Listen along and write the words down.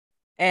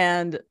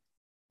And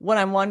what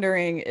I'm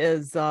wondering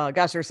is,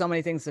 gosh, there's so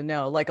many things to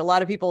know. Like a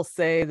lot of people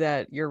say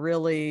that you're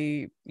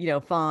really,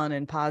 fun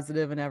and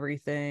positive and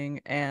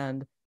everything.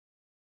 And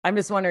I'm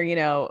just wondering,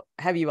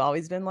 have you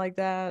always been like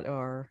that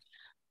or?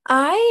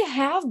 I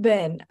have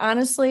been.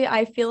 Honestly,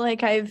 I feel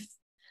like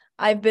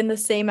I've been the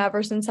same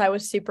ever since I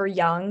was super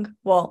young.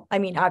 Well, I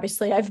mean,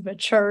 obviously I've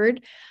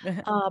matured,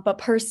 but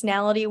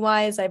personality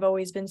wise, I've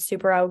always been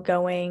super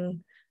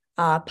outgoing,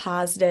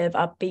 positive,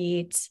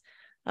 upbeat.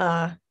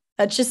 Uh,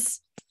 that's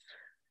just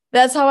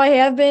that's how I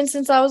have been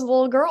since I was a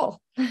little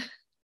girl.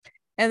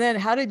 And then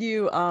how did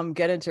you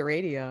get into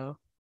radio?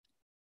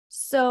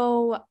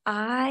 So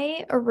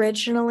I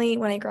originally,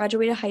 when I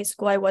graduated high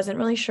school, I wasn't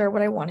really sure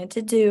what I wanted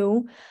to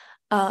do.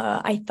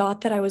 I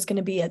thought that I was going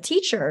to be a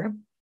teacher.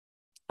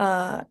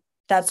 Uh,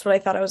 that's what I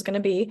thought I was going to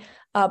be.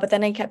 But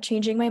then I kept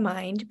changing my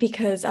mind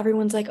because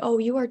everyone's like, oh,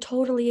 you are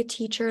totally a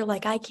teacher.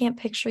 Like, I can't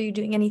picture you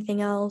doing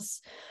anything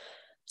else.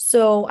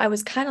 So I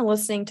was kind of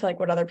listening to like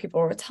what other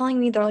people were telling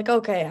me. They're like,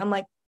 okay, I'm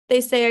like, they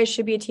say I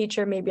should be a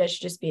teacher. Maybe I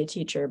should just be a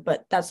teacher,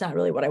 but that's not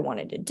really what I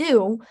wanted to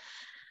do.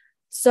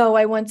 So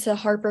I went to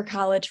Harper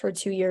College for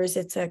 2 years.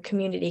 It's a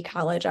community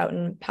college out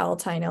in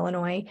Palatine,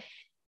 Illinois.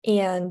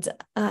 And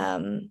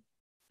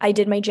I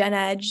did my gen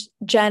eds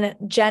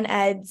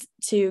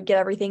to get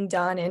everything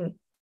done and,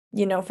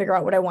 figure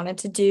out what I wanted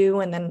to do.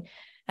 And then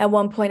at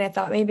one point I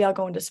thought maybe I'll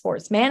go into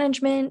sports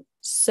management.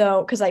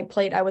 So, cause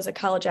I was a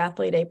college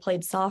athlete, I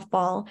played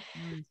softball.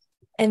 Nice.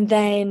 And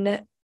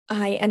then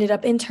I ended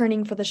up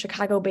interning for the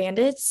Chicago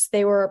Bandits.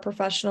 They were a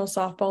professional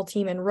softball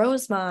team in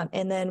Rosemont.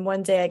 And then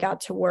one day I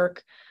got to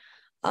work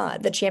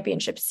the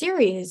championship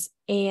series,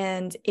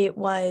 and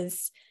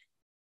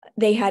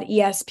they had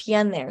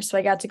ESPN there. So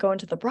I got to go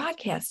into the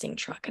broadcasting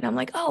truck and I'm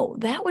like, oh,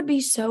 that would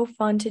be so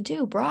fun to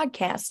do,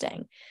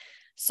 broadcasting.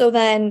 So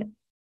then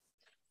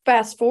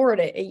fast forward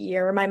a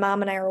year, my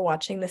mom and I were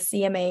watching the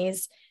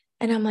CMAs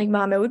and I'm like,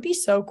 Mom, it would be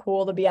so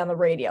cool to be on the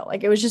radio.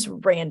 Like it was just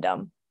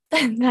random.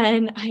 And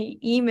then I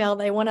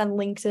went on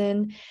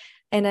LinkedIn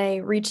and I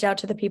reached out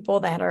to the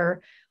people that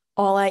are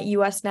all at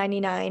US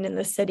 99 in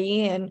the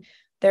city and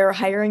they're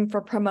hiring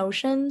for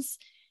promotions.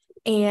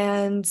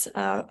 And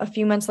a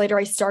few months later,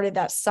 I started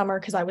that summer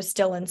because I was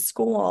still in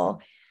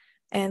school.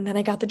 And then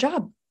I got the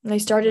job. And I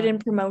started in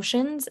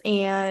promotions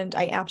and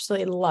I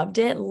absolutely loved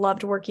it.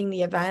 Loved working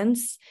the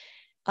events.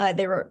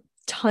 They were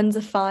tons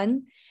of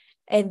fun.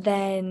 And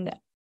then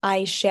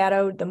I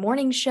shadowed the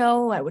morning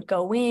show. I would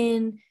go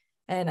in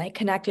and I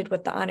connected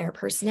with the on-air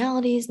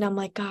personalities. And I'm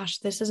like, gosh,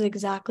 this is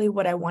exactly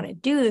what I want to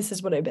do. This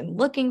is what I've been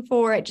looking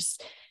for. It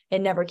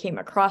never came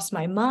across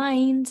my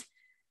mind.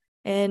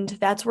 And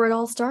that's where it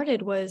all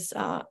started was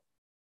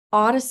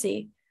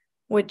Odyssey,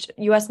 which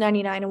US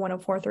 99 and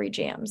 104.3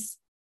 jams.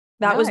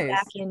 That was back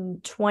Nice. in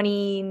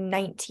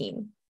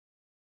 2019.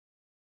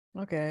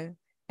 Okay.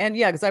 And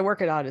yeah, because I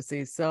work at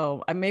Odyssey.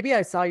 So maybe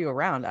I saw you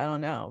around. I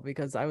don't know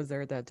because I was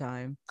there at that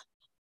time.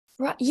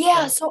 Right.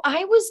 Yeah. But So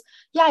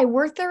I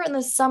worked there in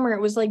the summer.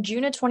 It was like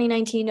June of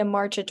 2019 to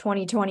March of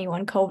 2020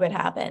 when COVID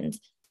happened. okay.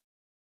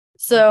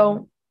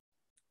 So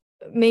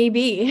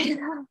maybe.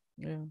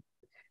 Yeah.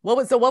 What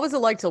was it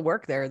like to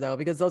work there though?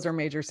 Because those are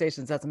major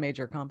stations. That's a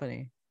major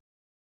company.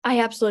 I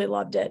absolutely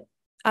loved it.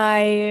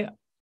 I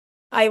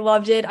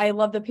loved it. I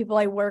love the people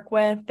I work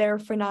with. They're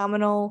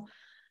phenomenal.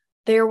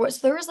 There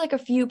was like a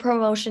few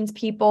promotions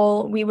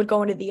people. We would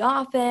go into the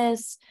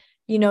office,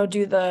 do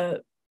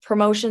the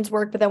promotions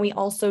work, but then we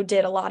also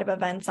did a lot of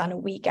events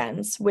on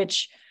weekends,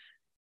 which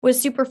was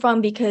super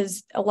fun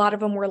because a lot of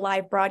them were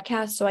live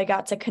broadcasts. So I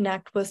got to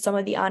connect with some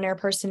of the on-air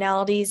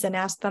personalities and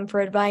ask them for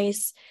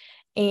advice.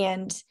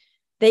 And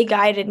they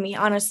guided me.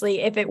 Honestly,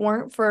 if it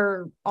weren't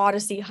for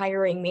Odyssey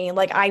hiring me,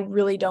 like I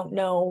really don't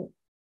know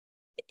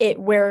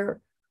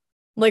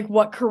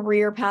what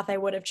career path I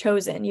would have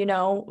chosen,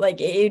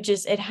 like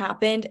it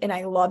happened and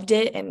I loved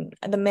it. And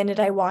the minute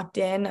I walked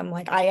in, I'm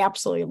like, I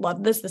absolutely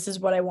love this. This is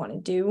what I want to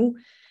do.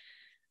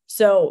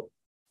 So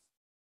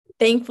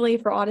thankfully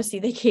for Odyssey,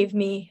 they gave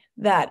me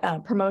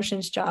that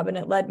promotions job and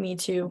it led me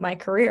to my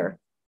career.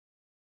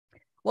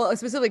 Well,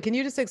 specifically, can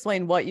you just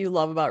explain what you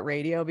love about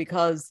radio?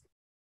 Because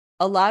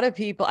a lot of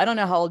people, I don't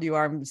know how old you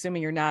are. I'm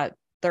assuming you're not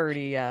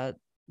 30 yet,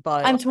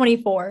 but I'm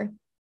 24.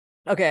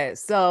 okay.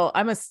 So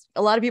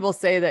a lot of people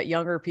say that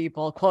younger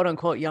people, quote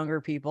unquote,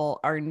 younger people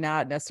are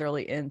not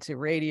necessarily into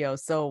radio.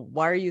 So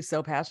why are you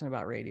so passionate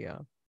about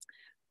radio?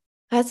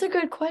 That's a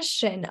good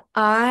question.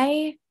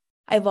 I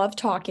love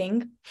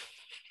talking.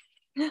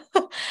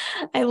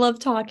 I love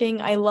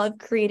talking. I love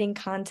creating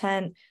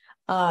content,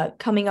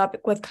 coming up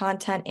with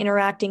content,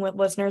 interacting with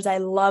listeners. I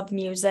love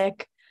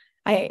music.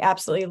 I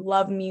absolutely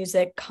love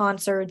music,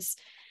 concerts,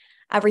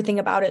 everything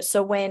about it.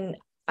 So when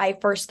I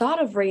first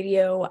thought of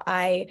radio,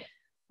 I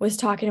was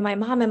talking to my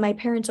mom and my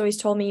parents always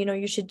told me,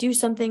 you should do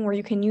something where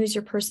you can use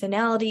your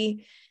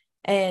personality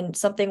and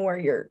something where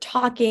you're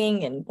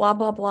talking and blah,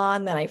 blah, blah.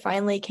 And then I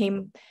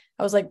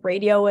was like,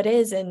 radio it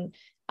is. And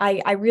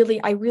I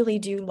really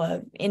do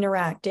love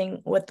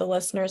interacting with the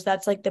listeners.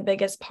 That's like the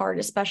biggest part,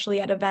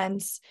 especially at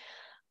events.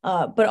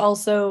 but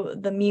also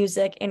the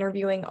music,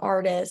 interviewing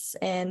artists,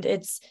 and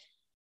it's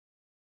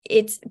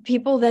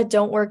people that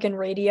don't work in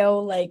radio.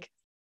 Like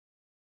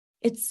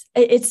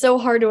it's so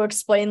hard to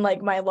explain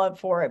like my love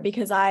for it,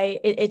 because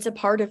it's a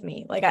part of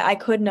me. Like I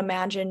couldn't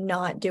imagine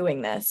not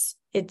doing this.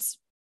 It's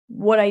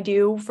what I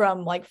do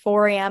from like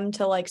 4 a.m.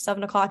 to like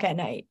 7 o'clock at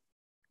night.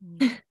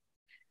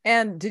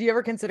 And did you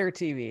ever consider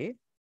TV?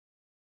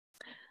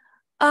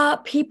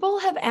 People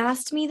have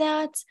asked me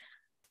that.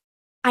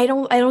 I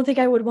don't think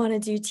I would want to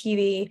do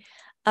TV.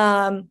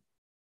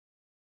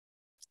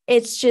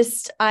 It's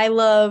just I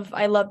love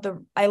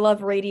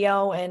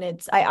radio,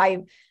 and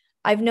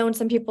I've known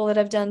some people that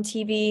have done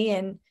TV,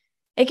 and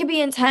it can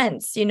be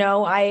intense, you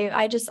know.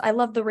 I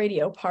love the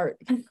radio part.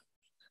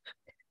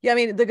 Yeah, I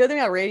mean, the good thing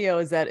about radio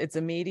is that it's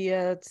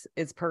immediate,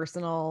 it's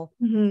personal,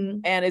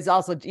 Mm-hmm. and it's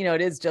also, you know,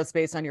 it is just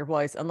based on your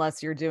voice,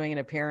 unless you're doing an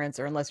appearance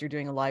or unless you're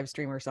doing a live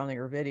stream or something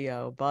or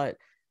video. But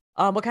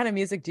what kind of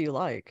music do you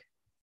like?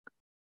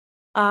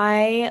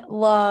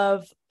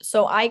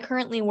 So I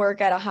currently work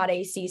at a hot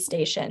AC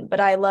station, but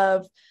I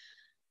love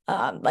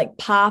like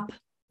pop,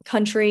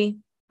 country,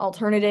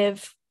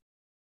 alternative,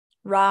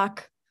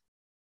 rock,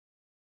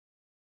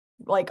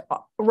 like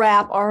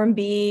rap,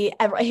 R&B,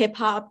 hip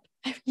hop,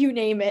 you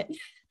name it.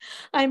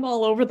 I'm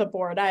all over the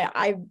board.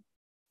 I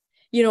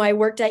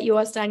worked at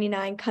US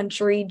 99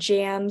 Country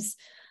Jams,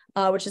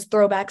 which is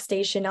throwback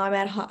station. Now I'm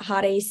at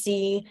Hot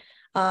AC.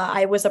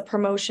 I was a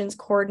promotions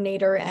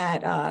coordinator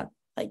at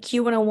like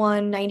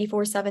Q101,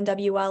 94.7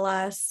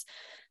 WLS.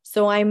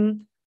 So I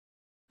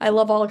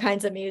love all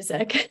kinds of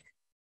music.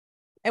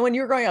 And when you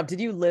were growing up, did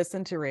you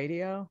listen to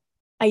radio?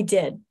 I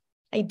did.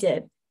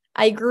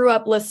 I grew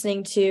up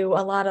listening to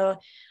a lot of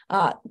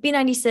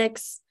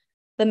B96,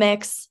 The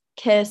Mix,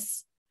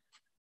 Kiss,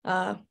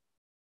 the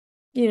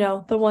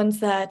ones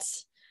that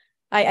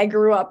I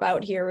grew up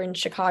out here in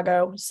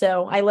Chicago.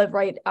 So I live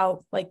right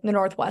out like the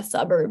northwest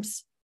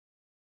suburbs.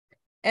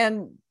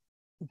 And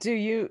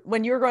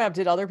when you were growing up,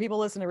 did other people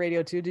listen to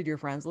radio too? Did your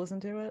friends listen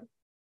to it?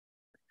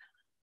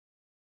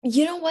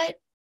 You know what?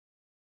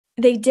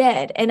 They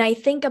did. And I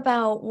think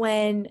about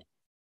when,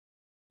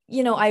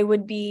 I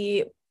would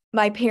be,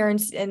 my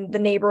parents in the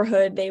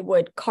neighborhood, they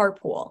would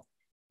carpool.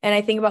 And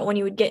I think about when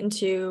you would get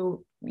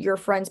into your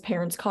friend's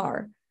parents'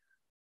 car,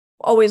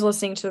 always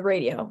listening to the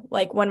radio.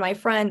 Like when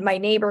my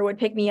neighbor would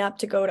pick me up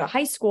to go to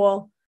high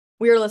school,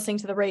 we were listening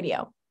to the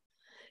radio,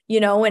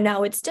 and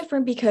now it's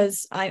different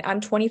because I'm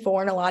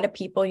 24, and a lot of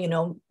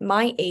people,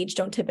 my age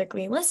don't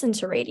typically listen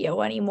to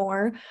radio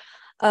anymore.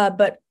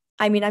 But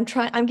I mean,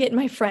 I'm getting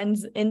my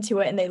friends into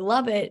it and they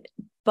love it,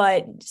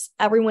 but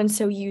everyone's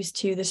so used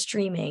to the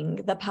streaming,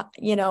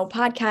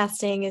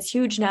 podcasting is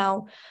huge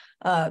now,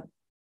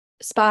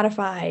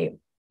 Spotify,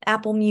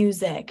 Apple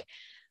Music.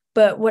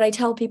 But what I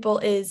tell people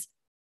is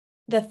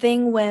the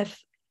thing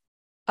with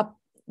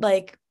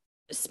like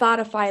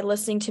Spotify,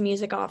 listening to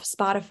music off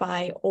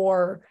Spotify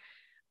or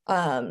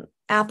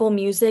Apple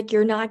Music,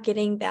 you're not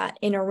getting that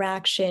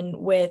interaction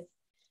with,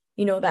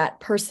 that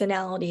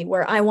personality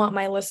where I want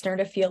my listener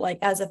to feel like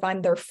as if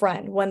I'm their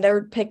friend when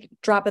they're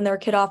dropping their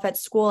kid off at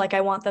school. Like I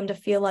want them to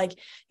feel like,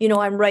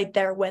 I'm right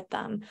there with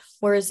them.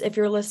 Whereas if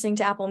you're listening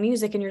to Apple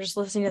Music and you're just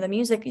listening to the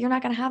music, you're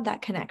not going to have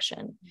that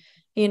connection,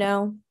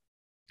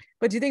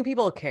 But do you think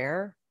people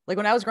care? Like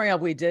when I was growing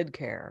up, we did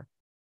care.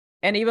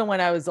 And even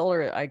when I was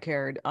older, I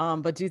cared.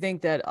 But do you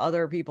think that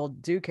other people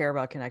do care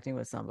about connecting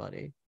with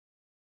somebody?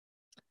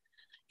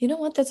 You know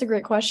what? That's a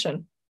great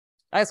question.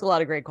 I ask a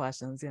lot of great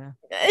questions. Yeah.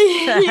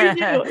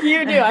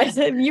 You do. I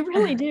said, you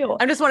really do.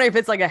 I'm just wondering if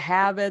it's like a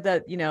habit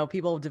that,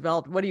 people have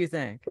developed. What do you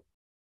think?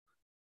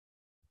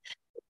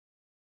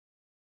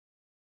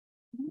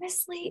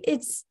 Honestly,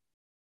 it's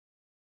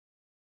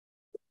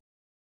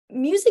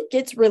music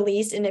gets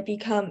released and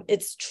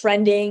it's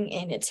trending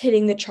and it's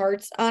hitting the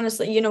charts.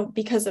 Honestly,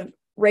 because of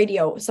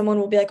radio, someone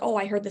will be like, oh,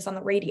 I heard this on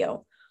the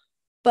radio.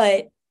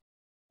 But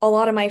a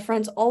lot of my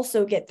friends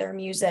also get their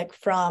music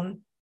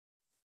from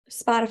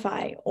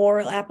Spotify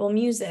or Apple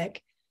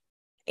Music,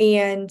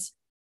 and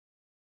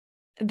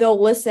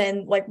they'll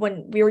listen. Like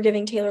when we were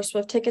giving Taylor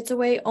Swift tickets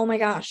away, oh my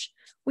gosh,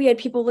 we had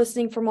people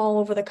listening from all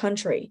over the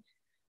country,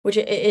 which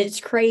it's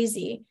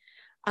crazy.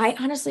 I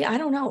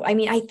don't know. I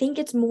mean, I think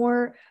it's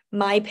more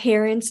my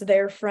parents,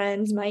 their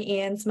friends, my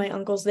aunts, my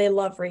uncles, they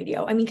love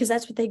radio. I mean, because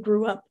that's what they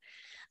grew up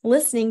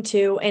listening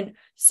to, and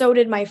so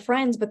did my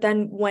friends. But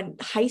then when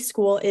high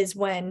school is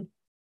when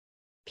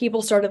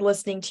people started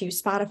listening to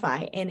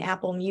Spotify and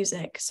Apple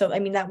Music. So, I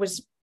mean, that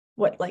was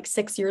like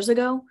 6 years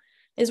ago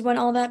is when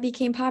all that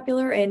became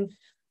popular. And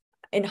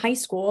in high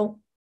school,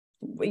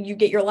 you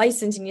get your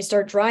license and you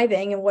start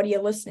driving. And what are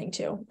you listening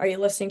to? Are you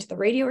listening to the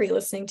radio or are you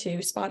listening to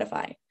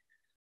Spotify?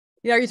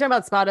 Yeah. Are you talking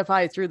about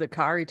Spotify through the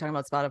car? Or are you talking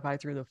about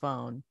Spotify through the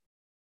phone?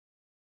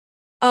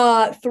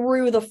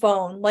 Through the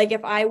phone. Like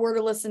if I were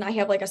to listen, I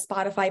have like a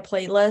Spotify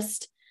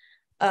playlist.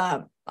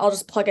 I'll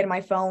just plug it in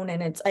my phone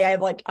and I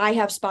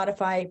have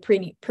Spotify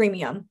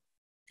premium.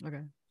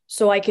 Okay.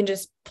 So I can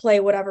just play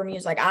whatever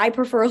music. I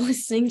prefer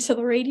listening to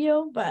the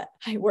radio, but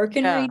I work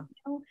in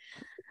radio.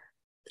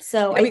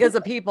 So Yeah, because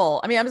the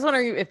people, I mean, I'm just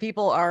wondering if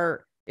people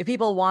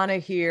want to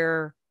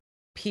hear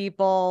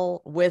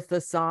people with the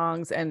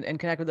songs and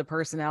connect with the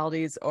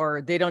personalities,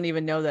 or they don't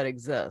even know that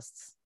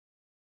exists.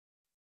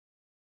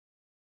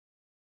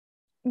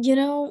 you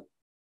know,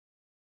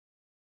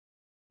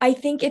 I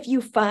think if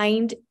you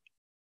find,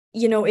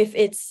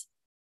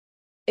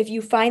 if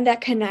you find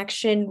that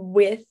connection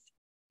with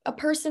a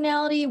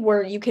personality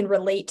where you can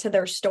relate to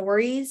their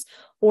stories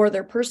or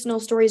their personal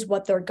stories,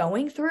 what they're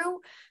going through,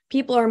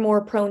 people are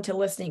more prone to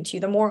listening to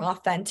you. The more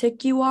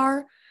authentic you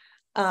are,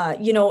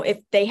 if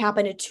they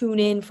happen to tune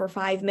in for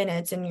 5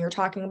 minutes and you're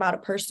talking about a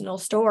personal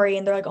story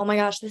and they're like, oh my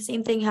gosh, the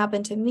same thing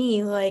happened to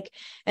me. Like,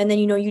 and then,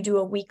 you do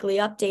a weekly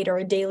update or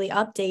a daily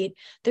update,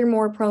 they're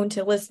more prone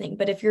to listening.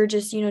 But if you're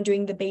just,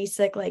 doing the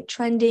basic, like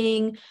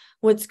trending,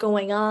 what's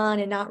going on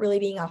and not really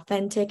being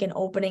authentic and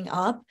opening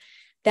up,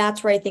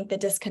 that's where I think the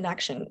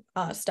disconnection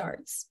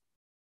starts.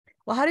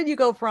 Well, how did you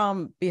go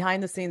from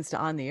behind the scenes to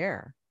on the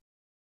air?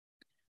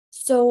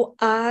 So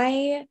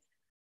I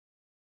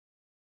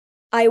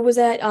was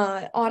at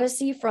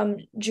Odyssey from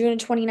June of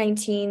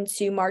 2019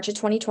 to March of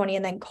 2020,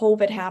 and then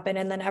COVID happened,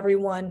 and then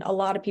a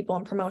lot of people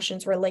in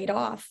promotions were laid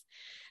off.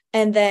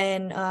 And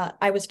then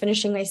I was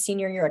finishing my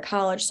senior year of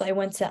college, so I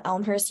went to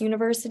Elmhurst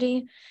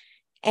University,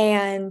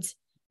 and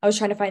I was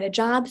trying to find a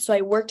job. So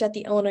I worked at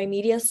the Illinois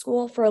Media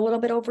School for a little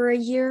bit over a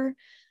year.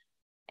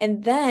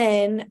 And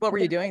then What were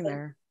you doing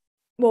there?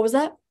 What was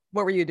that?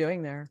 What were you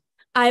doing there?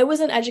 I was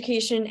an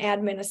education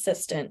admin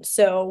assistant.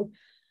 So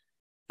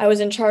I was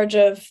in charge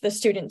of the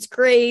students'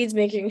 grades,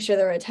 making sure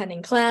they're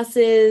attending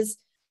classes.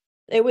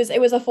 It was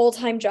a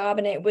full-time job,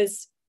 and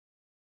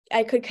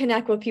I could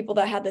connect with people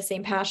that had the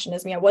same passion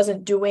as me. I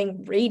wasn't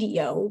doing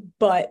radio,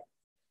 but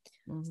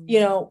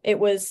it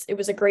was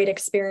a great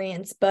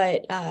experience.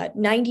 But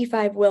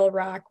 95 Will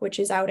Rock, which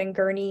is out in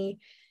Gurnee,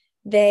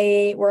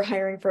 they were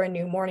hiring for a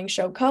new morning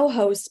show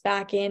co-host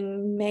back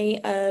in May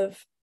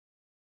of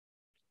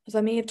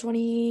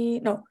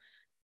 2020? No,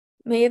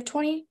 May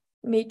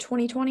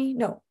 2020?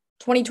 No,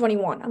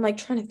 2021. I'm like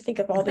trying to think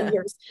of all the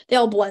years. They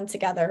all blend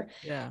together.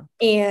 Yeah.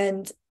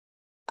 And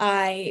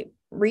I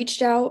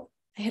reached out.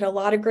 I had a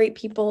lot of great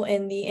people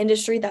in the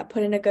industry that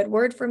put in a good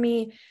word for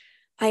me.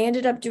 I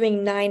ended up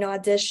doing 9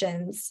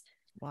 auditions.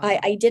 Wow.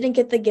 I didn't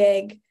get the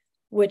gig,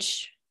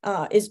 which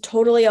is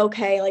totally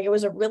okay. Like, it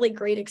was a really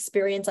great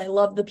experience. I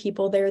love the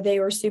people there. They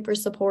were super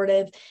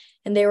supportive.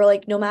 And they were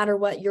like, no matter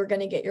what, you're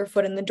going to get your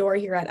foot in the door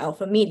here at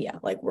Alpha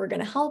Media. Like, we're going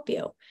to help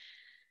you.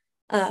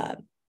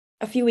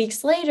 A few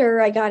weeks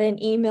later, I got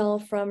an email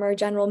from our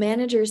general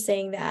manager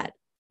saying that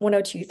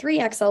 102.3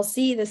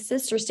 XLC, the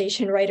sister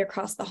station right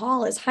across the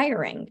hall, is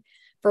hiring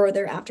for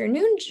their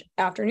afternoon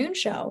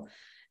show.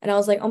 And I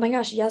was like, oh my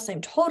gosh, yes,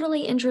 I'm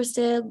totally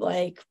interested.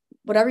 Like,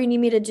 whatever you need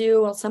me to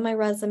do, I'll send my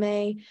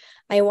resume.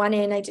 I went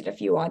in, I did a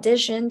few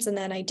auditions, and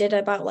then I did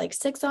about like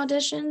 6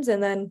 auditions,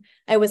 and then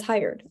I was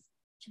hired.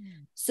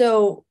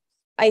 So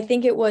I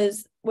think it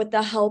was with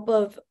the help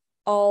of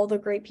all the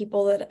great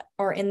people that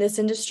are in this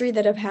industry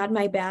that have had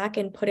my back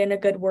and put in a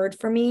good word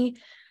for me.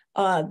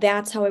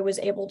 That's how I was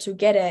able to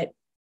get it.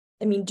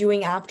 I mean,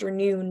 doing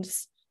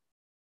afternoons,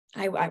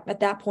 I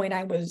at that point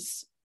I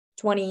was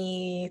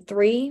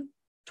 23,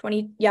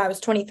 I was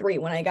 23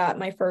 when I got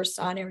my first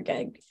on-air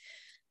gig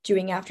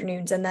doing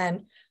afternoons. And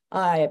then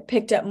I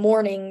picked up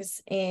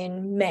mornings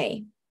in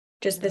May,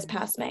 just this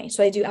past May.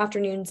 So I do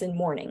afternoons and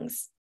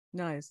mornings.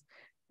 Nice.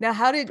 Now,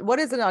 what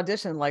is an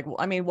audition like?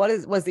 I mean,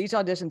 was each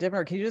audition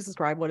different, or can you just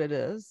describe what it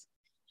is?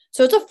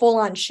 So it's a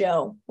full-on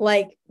show.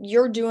 Like,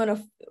 you're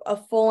doing a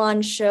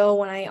full-on show.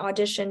 When I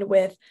auditioned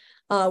with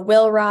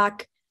Will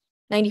Rock,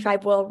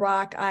 95 Will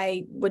Rock,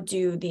 I would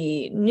do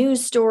the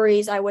news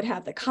stories. I would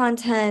have the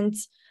content,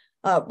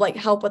 like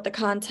help with the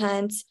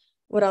content.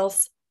 What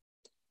else?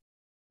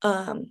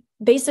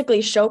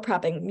 Basically show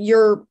prepping.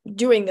 You're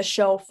doing the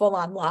show full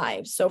on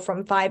live. So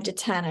from 5 to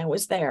 10, I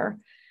was there.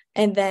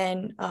 And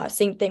then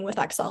same thing with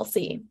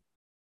XLC.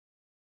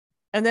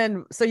 And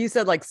then, so you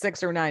said like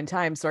 6 or 9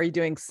 times. So are you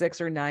doing 6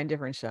 or 9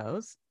 different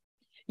shows?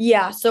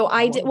 Yeah. So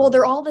I did, well,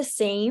 they're all the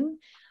same.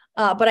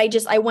 But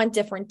I went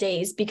different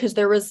days because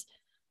there were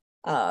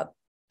a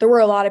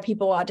lot of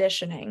people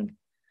auditioning.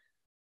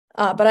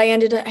 But I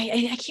ended up,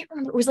 I can't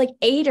remember. It was like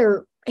 8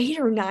 or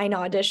 9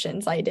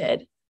 auditions I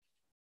did.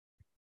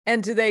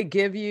 And do they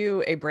give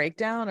you a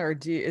breakdown, or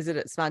is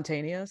it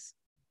spontaneous?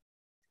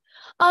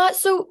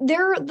 So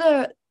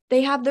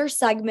they have their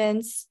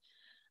segments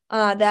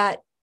that,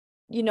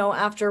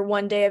 after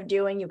one day of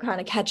doing, you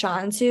kind of catch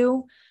on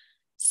to.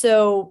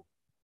 So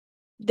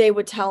they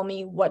would tell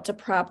me what to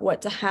prep,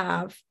 what to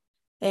have,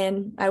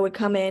 and I would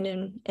come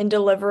in and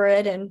deliver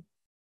it and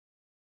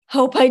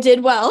hope I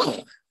did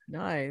well.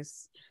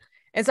 Nice.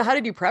 And so how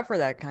did you prep for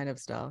that kind of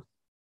stuff?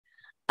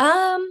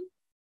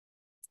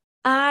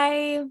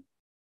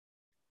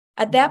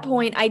 At that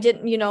point, I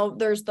didn't,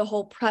 there's the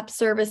whole prep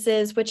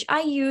services, which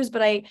I use,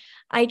 but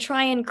I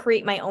try and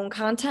create my own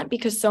content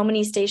because so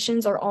many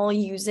stations are all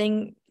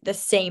using the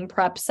same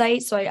prep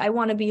site. So I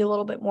want to be a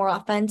little bit more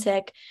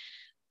authentic.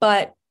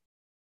 But,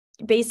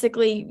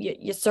 basically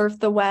you surf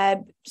the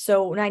web.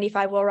 So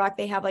 95 Will Rock,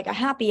 they have like a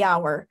happy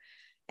hour.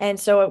 And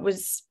so it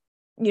was,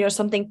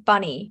 something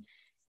funny,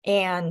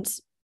 and,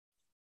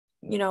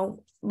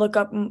 look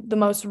up the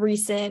most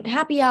recent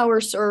happy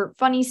hours or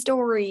funny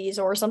stories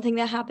or something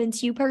that happened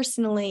to you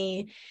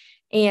personally,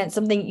 and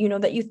something,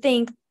 that you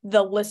think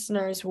the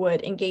listeners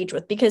would engage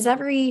with, because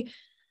every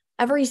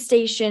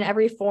station,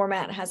 every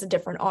format has a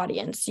different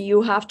audience. So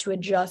you have to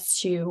adjust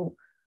to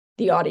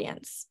the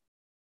audience.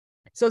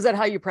 So is that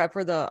how you prep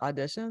for the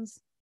auditions?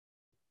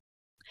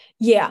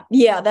 Yeah.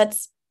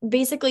 That's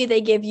basically, they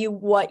give you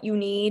what you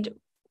need,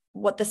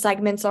 what the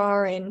segments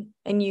are, and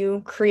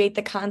you create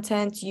the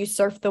content, you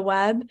surf the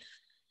web.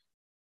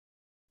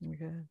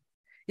 Okay.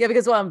 Yeah,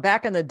 because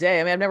back in the day,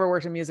 I mean, I've never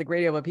worked in music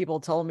radio, but people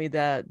told me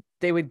that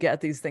they would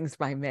get these things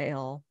by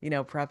mail,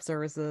 prep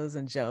services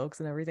and jokes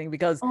and everything,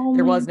 because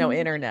there was no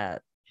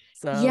internet.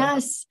 So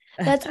yes,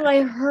 that's what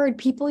I heard.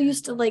 People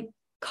used to like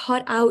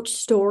cut out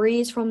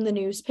stories from the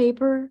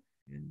newspaper.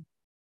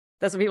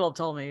 That's what people have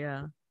told me.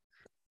 Yeah.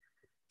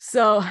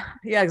 So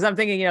yeah, because I'm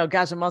thinking,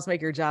 gosh, it must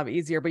make your job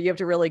easier, but you have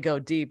to really go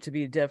deep to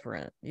be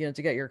different,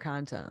 to get your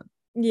content.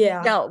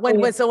 Yeah. Now,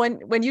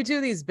 when you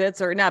do these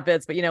bits, or not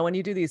bits, but when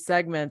you do these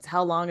segments,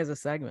 how long is a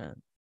segment?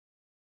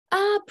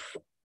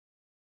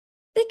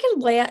 They can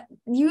last,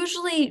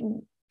 usually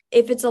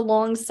if it's a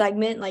long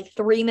segment, like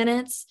 3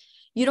 minutes,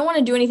 you don't want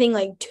to do anything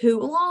like too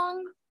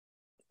long.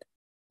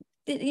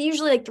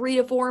 Usually like 3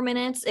 to 4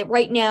 minutes.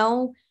 Right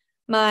now,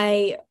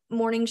 my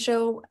morning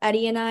show,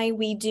 Eddie and I,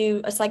 we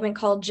do a segment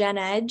called Gen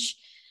Edge,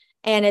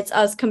 and it's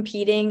us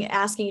competing,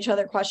 asking each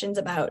other questions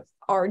about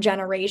our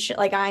generation.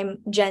 Like, I'm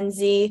Gen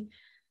Z,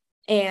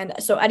 and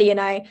so Eddie and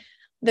I,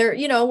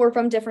 we're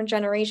from different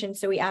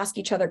generations, so we ask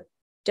each other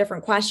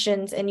different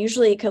questions, and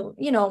usually it could,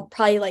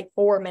 probably like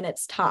 4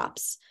 minutes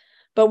tops,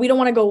 but we don't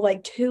want to go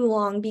like too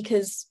long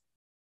because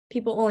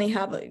people only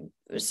have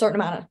a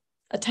certain amount of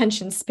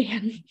attention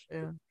span.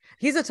 Yeah.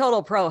 He's a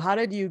total pro. How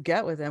did you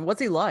get with him?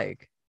 What's he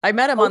like? I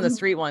met him on the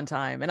street one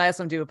time, and I asked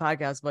him to do a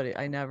podcast, but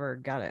I never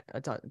got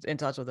in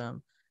touch with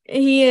him.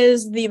 He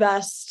is the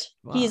best.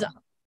 Wow. He's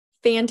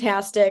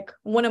fantastic.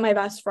 One of my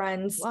best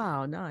friends.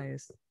 Wow,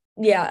 nice.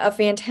 Yeah, a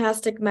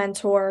fantastic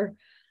mentor.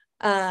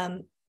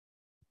 So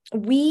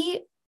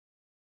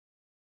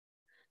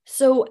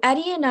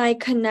Eddie and I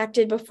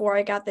connected before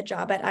I got the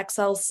job at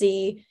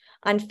XLC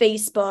on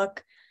Facebook,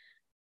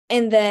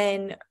 and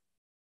then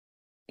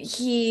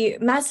he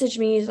messaged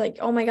me. He's like,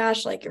 oh my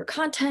gosh, like, your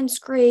content's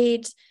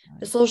great,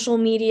 the social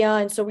media.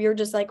 And so we were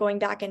just like going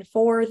back and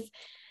forth.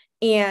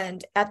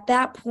 And at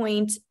that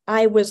point,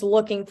 I was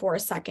looking for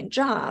a second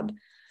job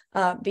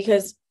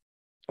because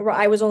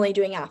I was only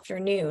doing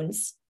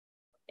afternoons,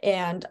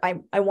 and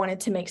I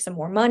wanted to make some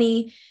more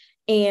money.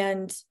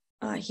 And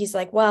he's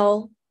like,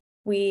 well,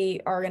 we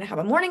are going to have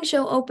a morning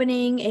show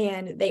opening.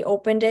 And they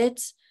opened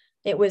it.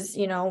 It was,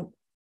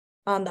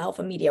 on the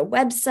Alpha Media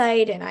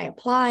website, and I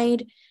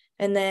applied.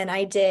 And then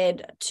I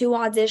did 2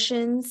 or 3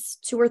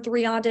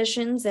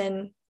 auditions,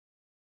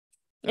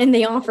 and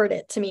they offered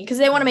it to me because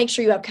they want to make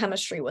sure you have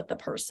chemistry with the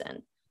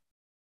person.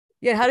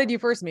 Yeah. How did you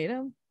first meet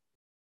him?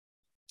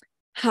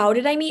 How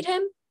did I meet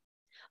him?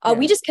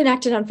 We just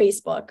connected on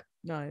Facebook.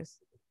 Nice.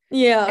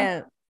 Yeah.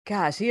 And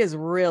gosh, he is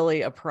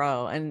really a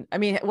pro. And I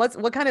mean, what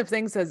kind of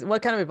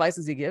advice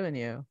has he given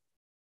you?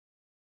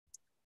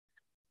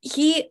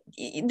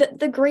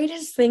 The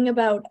greatest thing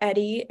about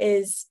Eddie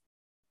is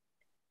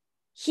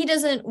he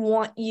doesn't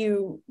want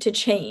you to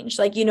change.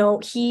 Like,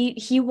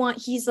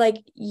 he's like,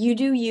 you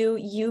do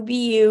you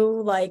be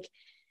you. Like,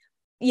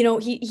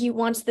 he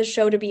wants the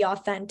show to be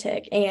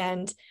authentic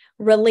and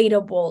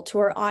relatable to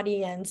our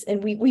audience.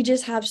 And we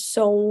just have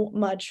so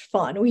much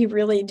fun. We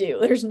really do.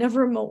 There's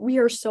never we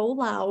are so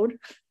loud.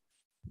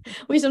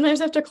 We sometimes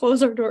have to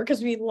close our door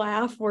because we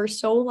laugh. We're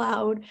so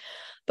loud.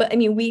 But I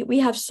mean, we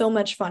have so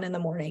much fun in the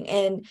morning.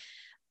 And,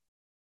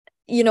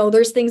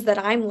 there's things that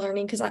I'm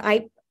learning because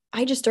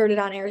I just started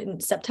on air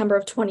in September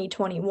of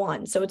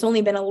 2021. So it's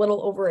only been a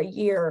little over a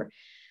year.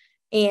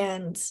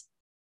 And,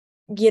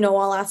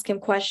 I'll ask him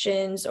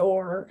questions,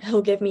 or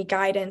he'll give me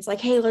guidance like,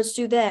 hey, let's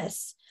do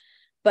this.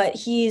 But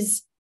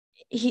he's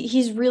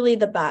really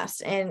the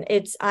best. And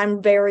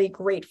I'm very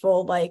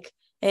grateful. Like,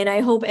 and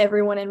I hope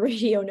everyone in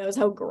radio knows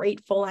how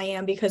grateful I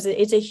am, because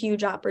it's a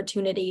huge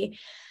opportunity.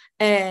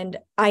 And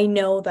I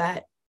know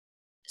that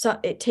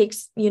it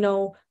takes,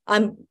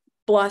 I'm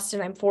blessed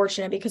and I'm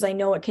fortunate because I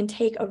know it can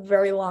take a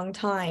very long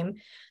time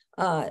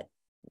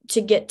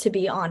to get to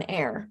be on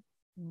air.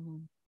 Mm-hmm.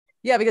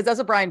 Yeah, because that's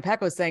what Brian Peck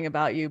was saying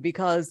about you,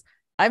 because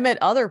I met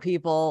other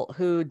people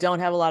who don't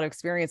have a lot of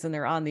experience and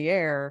they're on the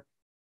air,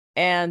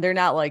 and they're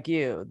not like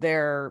you.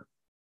 They're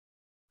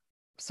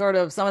some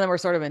of them are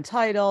sort of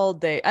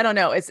entitled. I don't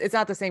know. It's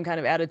not the same kind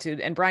of attitude.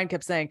 And Brian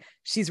kept saying,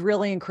 she's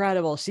really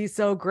incredible. She's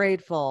so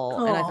grateful.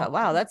 Aww. And I thought,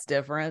 wow, that's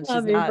different.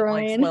 She's not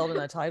Brian. Like spoiled and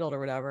entitled or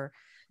whatever.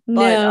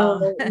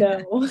 But,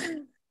 no.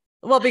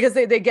 Well, because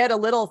they get a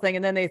little thing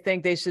and then they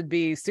think they should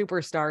be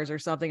superstars or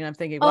something. And I'm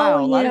thinking, wow,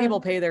 a lot of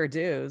people pay their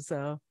dues.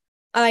 So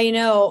I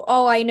know.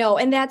 Oh, I know.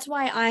 And that's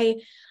why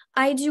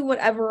I do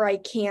whatever I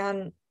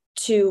can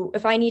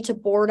if I need to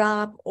board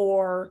up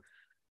or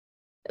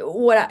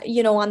what,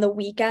 on the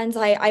weekends,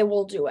 I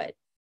will do it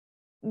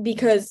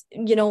because,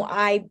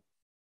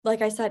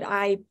 like I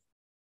said,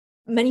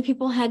 many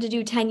people had to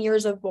do 10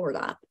 years of board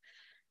up,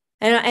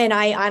 and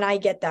I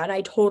get that.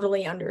 I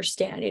totally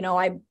understand.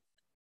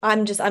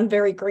 I'm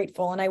very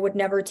grateful, and I would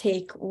never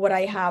take what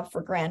I have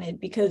for granted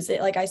because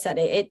like I said,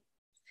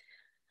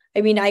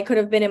 I could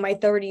have been in my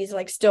 30s,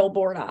 like still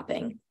board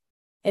hopping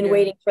and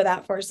waiting for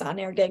that first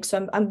on-air gig.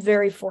 So I'm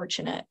very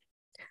fortunate.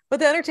 But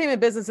the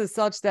entertainment business is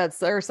such that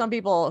there are some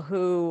people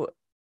who,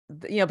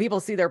 people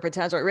see their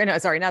potential.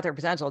 Sorry, not their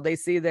potential. They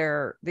see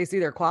their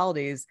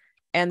qualities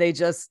and they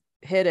just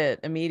hit it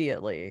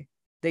immediately.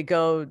 They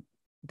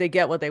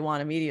get what they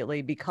want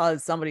immediately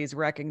because somebody's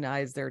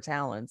recognized their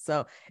talent.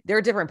 So there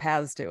are different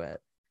paths to it.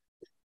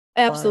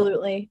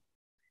 Absolutely.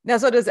 Now,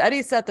 so does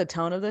Eddie set the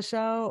tone of the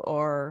show,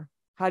 or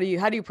how do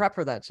you prep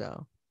for that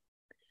show?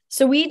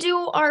 So we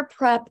do our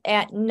prep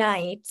at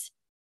night.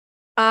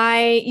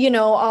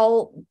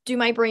 I'll do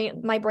my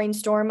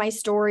brainstorm, my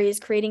stories,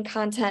 creating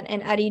content,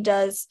 and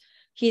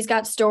he's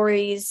got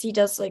stories. He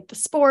does like the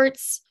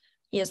sports.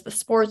 He has the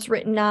sports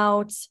written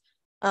out.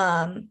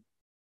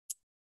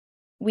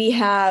 We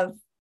have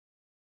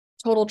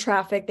Total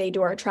Traffic. They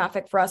do our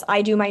traffic for us.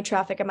 I do my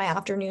traffic in my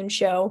afternoon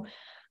show,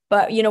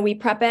 but we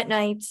prep at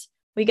night.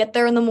 We get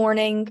there in the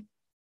morning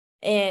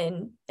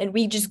and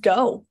we just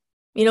go.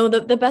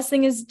 The best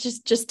thing is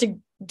just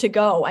to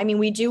go. I mean,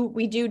 we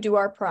do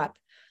our prep.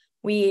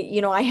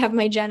 I have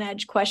my Gen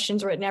Edge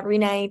questions written every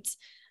night.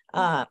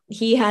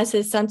 He has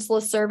his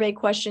senseless survey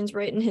questions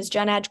written, his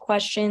Gen Edge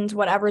questions,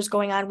 whatever's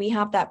going on. We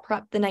have that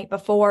prep the night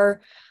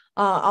before.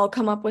 I'll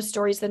come up with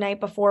stories the night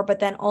before, but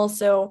then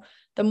also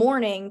the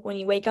morning when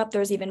you wake up,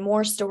 there's even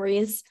more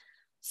stories.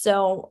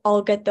 So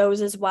I'll get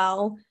those as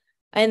well.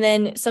 And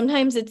then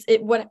sometimes it's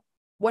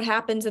what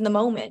happens in the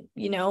moment,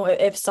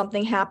 if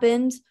something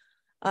happened,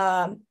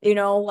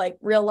 like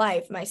real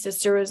life, my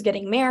sister was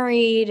getting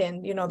married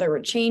and, there were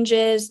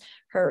changes,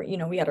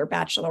 we had our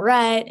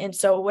bachelorette. And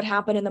so what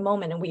happened in the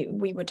moment, and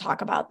we would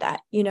talk about that,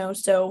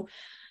 so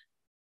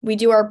we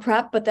do our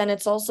prep, but then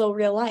it's also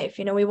real life,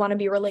 we want to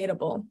be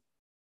relatable.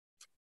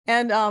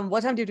 And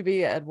what time do you have to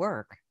be at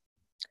work?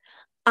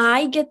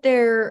 I get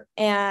there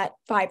at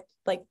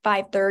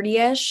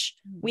 5:30ish.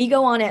 We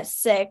go on at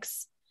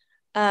 6.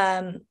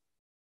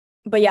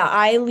 But yeah,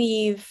 I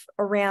leave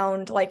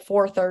around like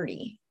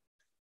 4:30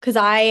 because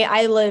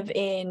I live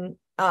in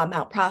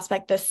Mount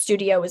Prospect. The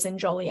studio is in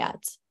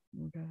Joliet.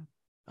 Okay.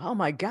 Oh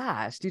my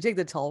gosh. Do you take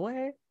the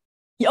tollway?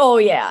 Oh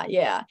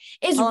yeah.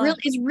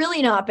 It's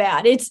really not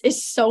bad.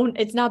 It's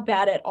not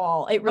bad at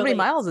all. How many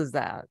miles is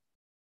that?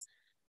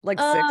 Like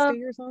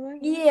 60 or something?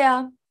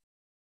 Yeah.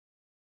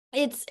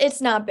 It's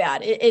not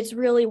bad. It's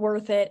really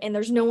worth it. And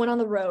there's no one on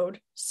the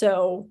road.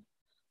 So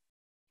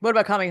what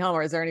about coming home?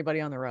 Or is there anybody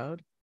on the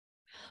road?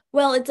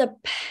 Well, it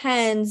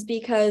depends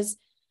because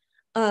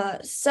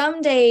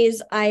some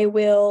days I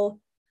will.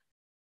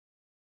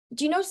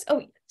 Do you know?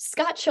 Oh,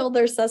 Scott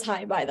Childers says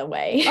hi, by the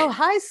way. Oh,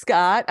 hi,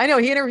 Scott. I know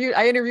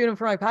I interviewed him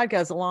for my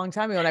podcast a long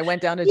time ago and I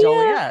went down to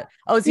Joliet.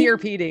 Oh, is he your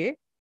PD?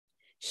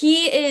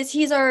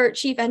 He's our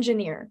chief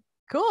engineer.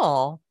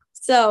 Cool.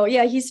 So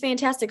yeah, he's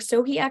fantastic.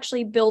 So he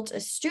actually built a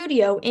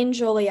studio in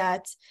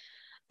Joliet.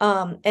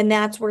 And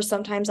that's where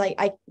sometimes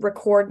I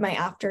record my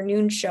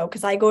afternoon show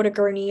because I go to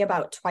Gurnee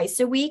about twice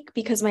a week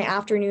because my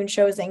afternoon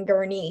show is in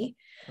Gurnee,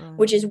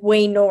 which is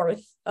way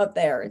north of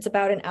there. It's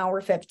about an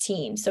hour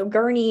 15. So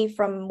Gurnee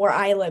from where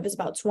I live is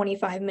about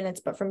 25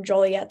 minutes, but from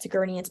Joliet to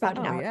Gurnee, it's about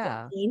an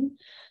hour 15.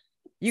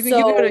 You can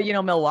go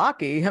to,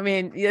 Milwaukee. I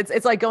mean,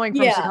 it's like going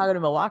from Chicago to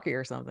Milwaukee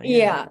or something.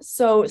 Yeah.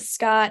 So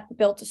Scott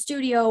built a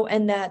studio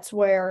and that's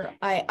where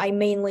I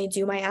mainly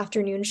do my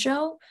afternoon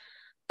show.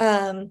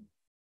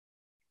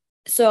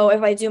 So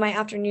if I do my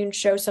afternoon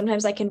show,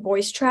 sometimes I can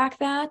voice track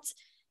that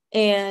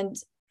and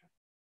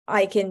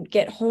I can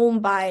get home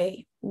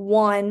by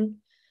 1.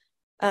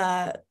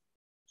 I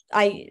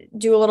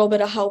do a little bit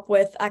of help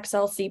with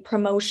XLC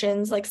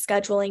promotions, like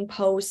scheduling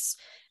posts.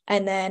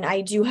 And then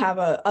I do have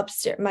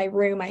upstairs, my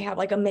room, I have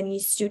like a mini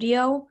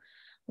studio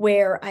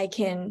where I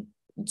can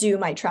do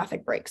my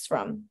traffic breaks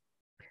from.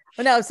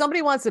 But now if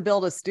somebody wants to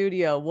build a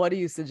studio, what do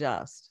you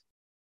suggest?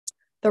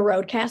 The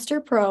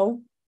Rodecaster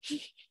Pro.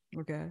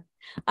 Okay.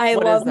 I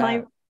love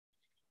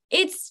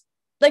it's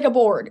like a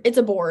board. It's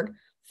a board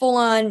full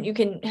on. You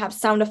can have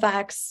sound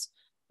effects,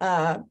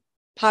 pot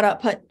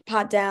up,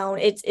 pot down.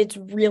 It's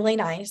really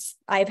nice.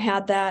 I've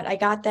had that. I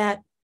got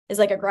that as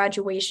like a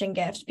graduation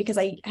gift because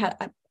I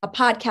had a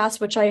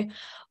podcast, which I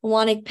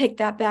want to pick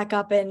that back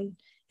up in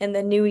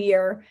the new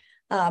year,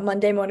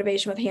 Monday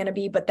Motivation with Hannah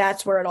B. But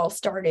that's where it all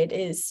started.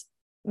 Is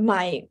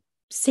my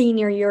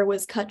senior year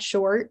was cut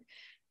short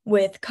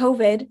with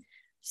COVID.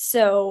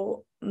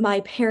 So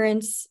my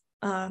parents,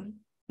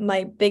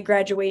 my big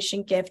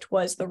graduation gift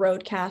was the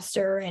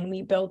Rodecaster, and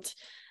we built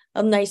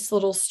a nice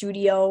little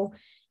studio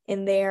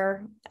in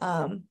there,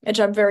 which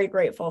I'm very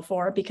grateful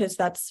for because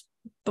that's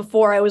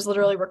before I was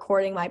literally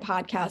recording my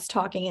podcast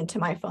talking into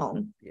my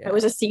phone. Yeah. I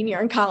was a senior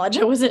in college.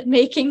 I wasn't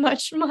making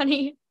much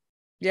money.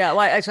 Yeah.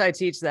 Well, actually, I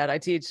teach that. I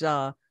teach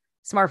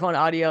smartphone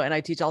audio, and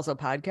I teach also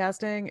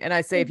podcasting. And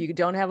I say, if you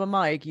don't have a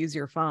mic, use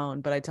your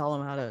phone. But I tell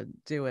them how to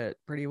do it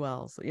pretty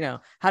well. So,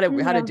 how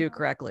to do it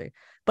correctly.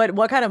 But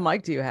what kind of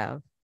mic do you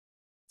have?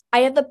 I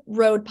have the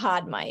Rode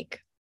Pod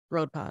mic.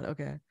 Rode Pod.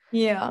 Okay.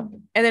 Yeah.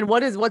 And then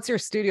what's your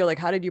studio like?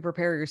 How did you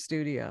prepare your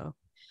studio?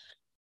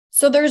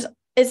 So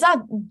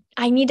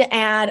I need to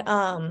add,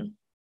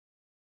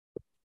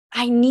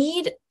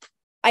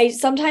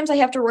 sometimes I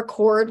have to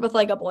record with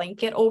like a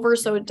blanket over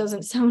so it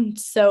doesn't sound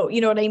so,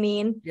 you know what I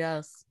mean?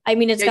 Yes. I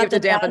mean, it's got to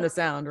dampen the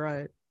sound,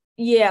 right?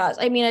 Yeah.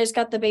 I mean, I just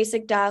got the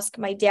basic desk.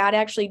 My dad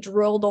actually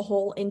drilled a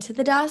hole into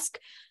the desk.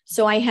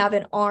 So I have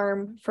an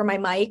arm for my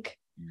mic,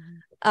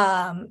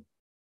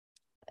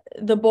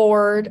 the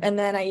board, and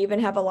then I even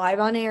have a live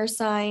on air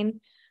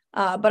sign.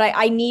 But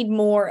I need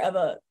more of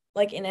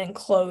an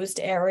enclosed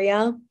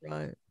area.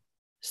 Right.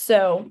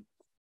 So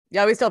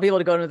yeah, I always tell people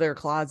to go into their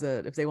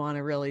closet if they want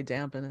to really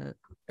dampen it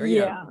or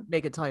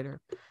make it tighter.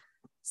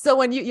 So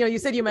when you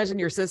said you mentioned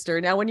your sister.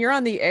 Now, when you're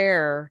on the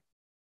air,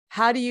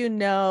 how do you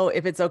know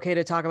if it's okay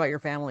to talk about your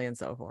family and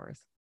so forth?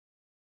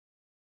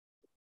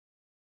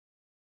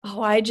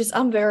 Oh,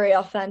 I'm very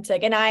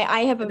authentic, and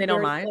I have they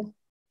don't mind.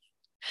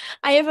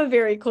 I have a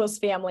very close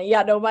family.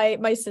 Yeah, no,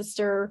 my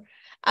sister,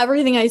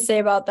 everything I say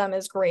about them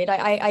is great.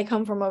 I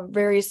come from a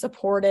very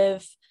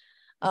supportive,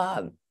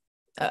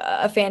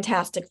 a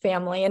fantastic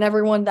family, and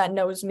everyone that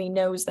knows me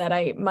knows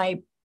that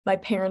my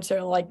parents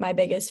are like my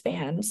biggest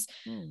fans.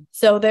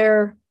 So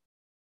they're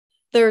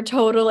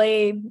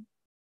totally,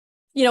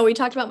 we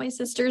talked about my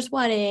sister's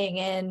wedding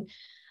and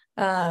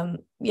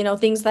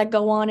things that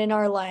go on in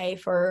our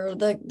life, or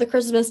the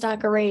Christmas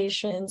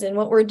decorations and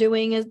what we're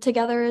doing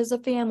together as a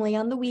family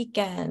on the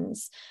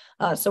weekends.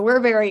 So we're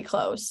very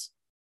close.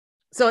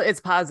 So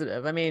it's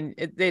positive. I mean,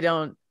 you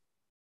don't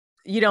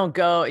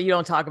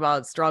talk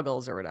about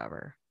struggles or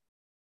whatever.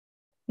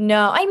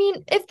 No, I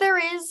mean, if there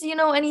is,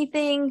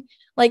 anything,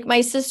 like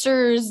my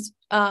sister's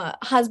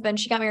husband,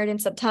 she got married in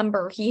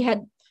September. He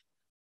had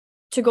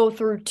to go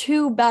through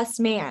 2 best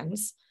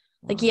mans.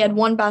 Like he had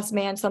one best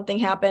man, something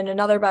happened,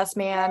 another best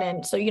man.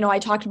 And so, I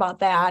talked about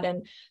that,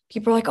 and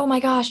people are like, oh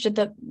my gosh,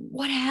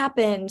 what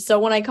happened? So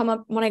when I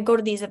go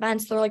to these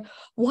events, they're like,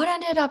 what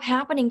ended up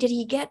happening? Did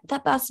he get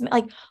that best man?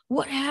 Like,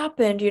 what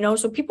happened?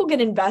 So people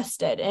get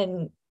invested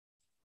in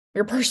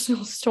your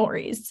personal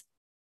stories.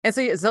 And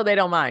so they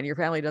don't mind. Your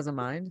family doesn't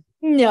mind?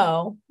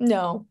 No.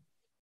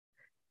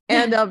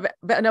 And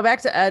now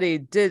back to Eddie.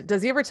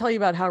 Does he ever tell you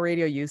about how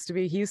radio used to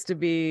be? He used to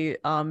be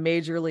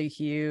majorly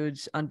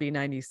huge on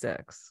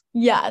B96.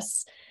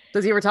 Yes.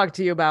 Does he ever talk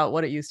to you about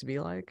what it used to be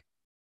like?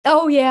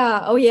 Oh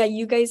yeah.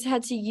 You guys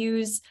had to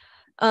use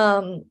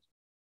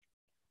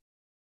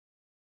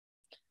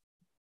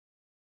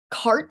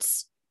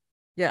carts.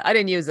 Yeah, I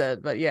didn't use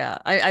it, but yeah,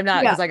 I'm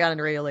not, because I got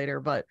into radio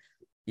later. But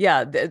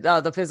yeah,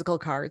 the physical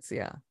carts.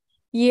 Yeah.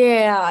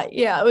 Yeah,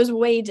 it was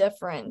way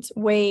different.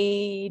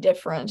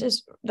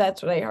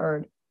 That's what I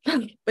heard.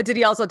 But did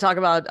he also talk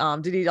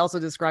about, did he also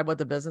describe what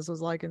the business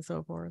was like and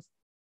so forth?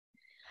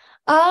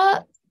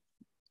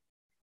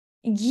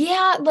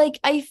 Yeah, like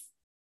I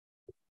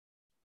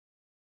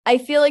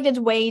feel like it's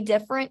way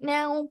different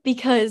now,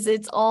 because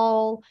it's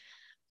all,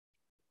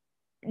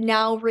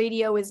 now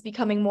radio is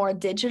becoming more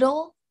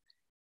digital.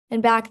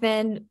 And back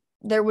then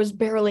there was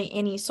barely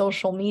any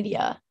social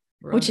media,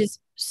 right, which is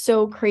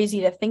so crazy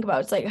to think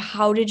about. It's like,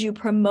 how did you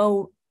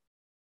promote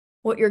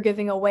what you're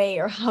giving away,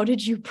 or how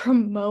did you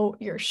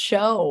promote your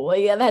show?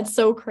 Yeah, that's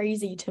so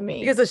crazy to me.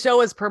 Because the show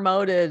was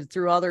promoted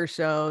through other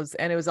shows,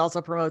 and it was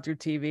also promoted through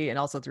TV and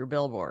also through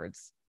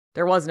billboards.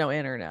 There was no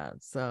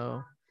internet,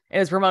 so it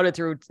was promoted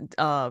through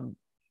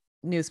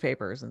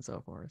newspapers and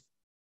so forth.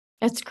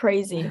 That's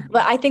crazy.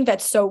 But I think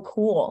that's so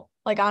cool.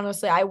 Like,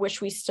 honestly, I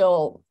wish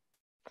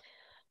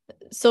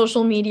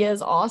social media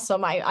is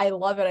awesome. I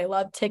love it. I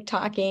love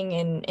TikToking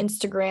and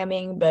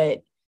Instagramming,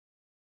 but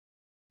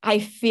I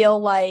feel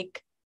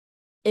like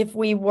if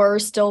we were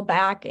still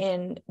back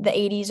in the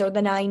 80s or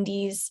the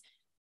 90s,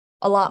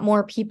 a lot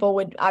more people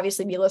would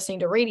obviously be listening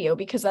to radio,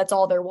 because that's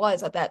all there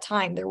was at that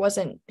time. There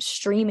wasn't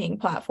streaming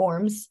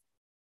platforms.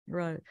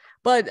 Right.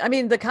 But I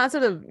mean, the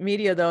concept of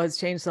media, though, has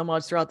changed so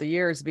much throughout the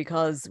years,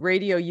 because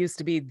radio used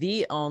to be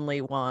the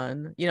only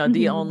one,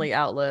 the only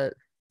outlet.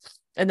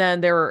 And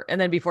then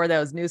before that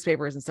was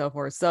newspapers and so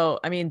forth. So,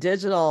 I mean,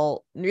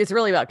 digital, it's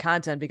really about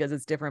content, because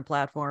it's different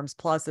platforms,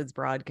 plus it's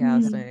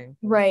broadcasting.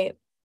 Right.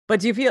 But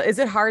do you feel, is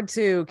it hard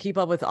to keep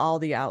up with all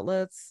the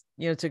outlets,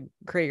 to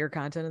create your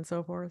content and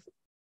so forth?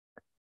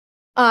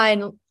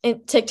 On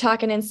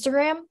TikTok and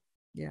Instagram?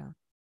 Yeah.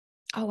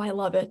 Oh, I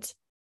love it.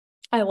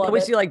 I love it.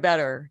 Which do you like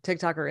better,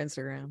 TikTok or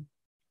Instagram?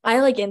 I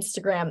like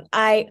Instagram.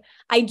 I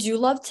do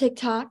love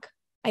TikTok.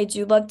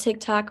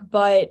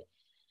 But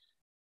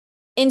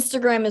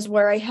Instagram is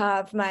where I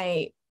have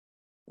my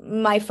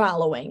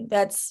following.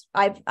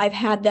 I've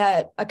had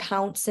that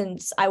account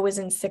since I was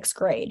in 6th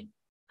grade.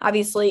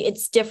 Obviously,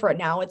 it's different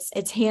now.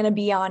 It's Hannah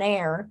B on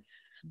air,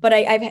 but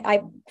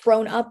I've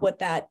grown up with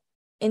that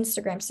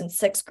Instagram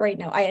since 6th grade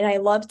now. I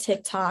love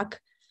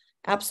TikTok.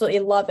 absolutely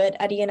love it.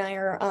 Eddie and I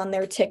are on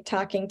there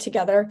TikToking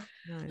together.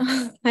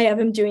 Nice. I have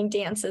him doing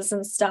dances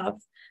and stuff.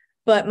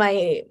 But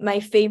my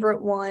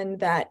favorite one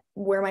that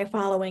where my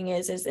following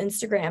is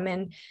Instagram.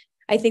 And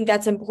I think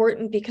that's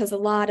important because a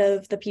lot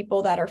of the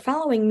people that are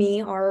following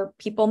me are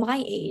people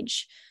my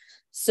age.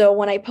 So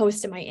when I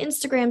post in my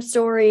Instagram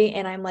story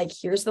and I'm like,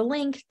 here's the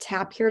link,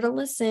 tap here to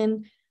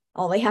listen,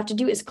 all they have to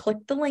do is click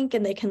the link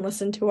and they can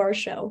listen to our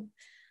show.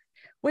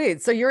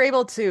 Wait, so you're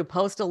able to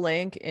post a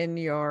link in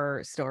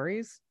your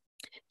stories?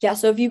 Yeah.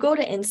 So if you go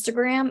to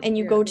Instagram and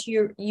you go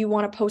to you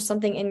want to post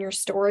something in your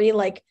story,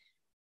 like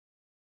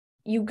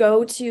you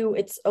go to,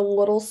 it's a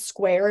little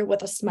square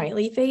with a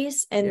smiley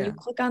face and you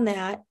click on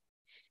that.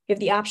 You have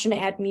the option to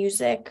add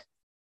music,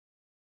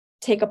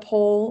 take a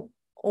poll,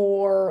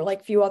 or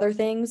like a few other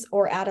things,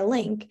 or add a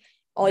link.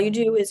 All you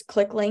do is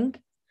click link,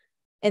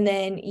 and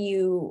then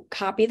you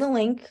copy the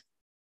link,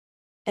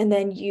 and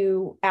then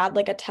you add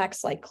like a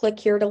text, like click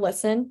here to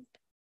listen.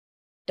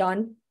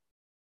 Done.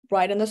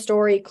 Write in the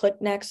story,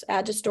 click next,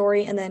 add to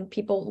story, and then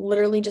people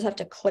literally just have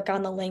to click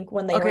on the link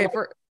when they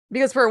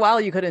because for a while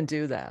you couldn't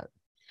do that.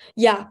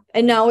 Yeah,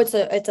 and now it's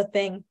a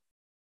thing.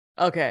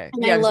 Okay.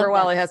 And yeah, because for a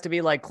while it has to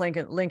be like link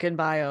in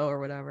bio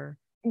or whatever.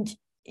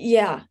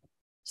 Yeah.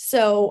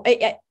 So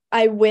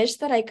I wish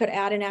that I could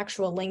add an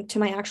actual link to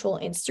my actual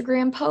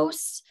Instagram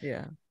posts.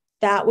 Yeah.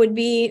 That would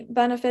be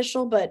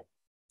beneficial, but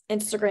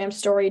Instagram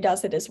story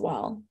does it as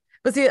well.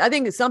 But see, I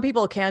think some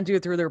people can do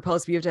it through their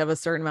posts, but you have to have a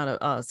certain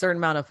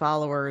amount of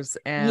followers,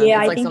 and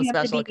it's like some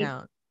special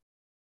account.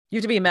 You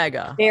have to be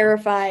mega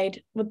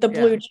verified with the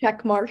blue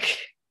check mark.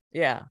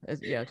 Yeah,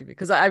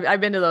 because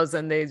I've been to those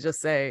and they just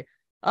say,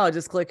 "Oh,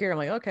 just click here." I'm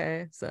like,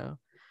 okay.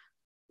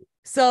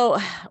 So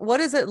what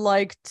is it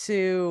like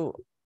to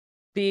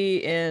be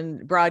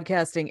in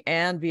broadcasting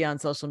and be on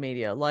social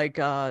media? Like,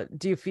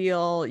 do you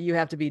feel you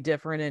have to be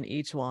different in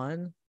each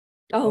one?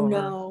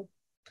 Oh,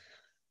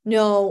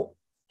 no.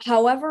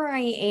 However I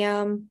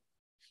am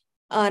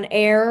on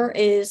air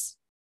is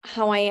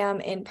how I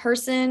am in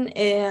person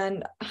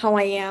and how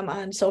I am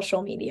on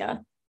social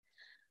media.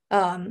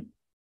 I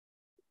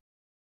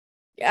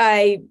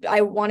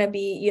want to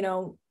be,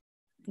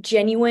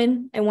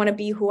 genuine. I want to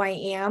be who I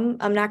am.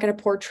 I'm not going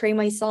to portray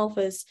myself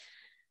as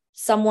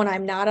someone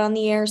I'm not on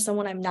the air,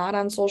 someone I'm not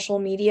on social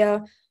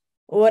media.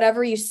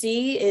 Whatever you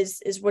see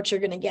is what you're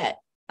going to get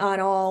on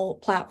all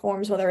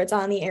platforms, whether it's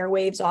on the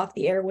airwaves, off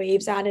the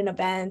airwaves, at an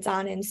event,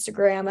 on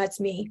Instagram. That's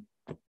me.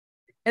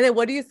 And then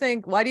why do you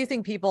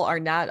think people are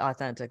not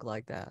authentic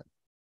like that?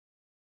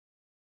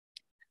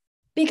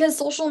 Because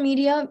social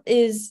media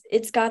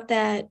it's got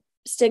that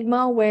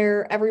stigma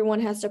where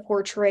everyone has to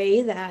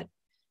portray that,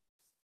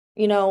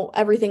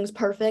 everything's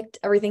perfect.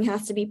 Everything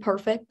has to be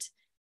perfect.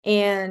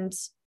 And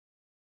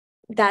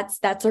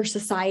that's our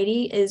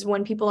society, is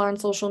when people are on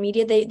social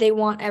media, they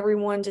want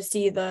everyone to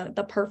see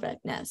the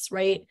perfectness,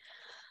 right?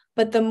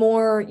 But the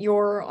more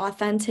you're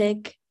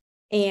authentic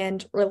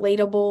and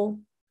relatable,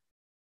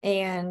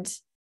 and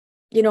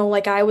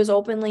like I was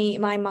openly,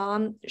 my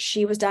mom,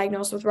 she was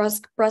diagnosed with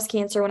breast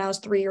cancer when I was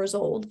 3 years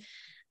old,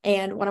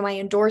 and one of my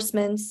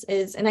endorsements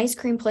is an ice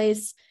cream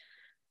place,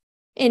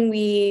 and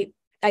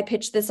I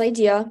pitched this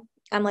idea.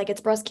 I'm like,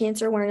 it's Breast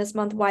Cancer Awareness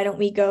Month. Why don't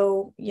we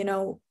go,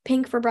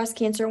 pink for Breast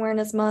Cancer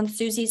Awareness Month,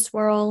 Susie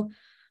Swirl.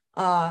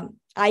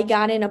 I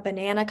got in a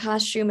banana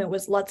costume. It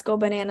was Let's Go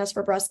Bananas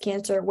for Breast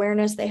Cancer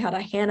Awareness. They had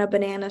a Hannah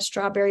banana,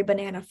 strawberry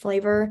banana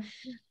flavor.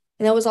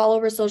 And that was all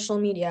over social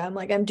media. I'm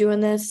like, I'm doing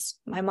this.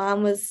 My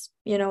mom was,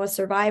 a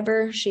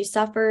survivor. She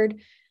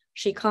suffered,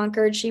 she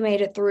conquered, she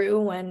made it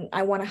through. And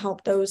I want to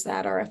help those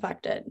that are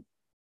affected.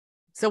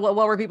 So what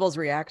were people's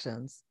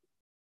reactions?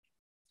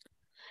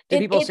 Did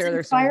people share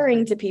their stories? It's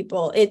inspiring to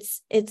people.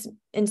 It's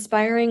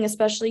inspiring,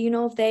 especially,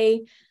 if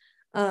they,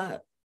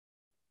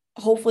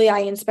 hopefully I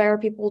inspire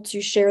people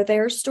to share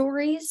their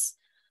stories,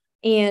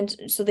 and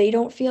so they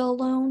don't feel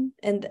alone.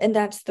 And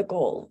that's the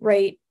goal,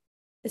 right?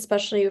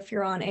 Especially if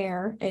you're on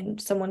air and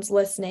someone's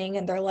listening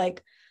and they're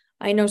like,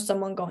 I know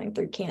someone going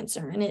through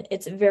cancer, and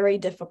it's very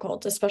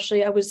difficult,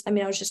 especially I was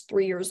just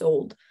 3 years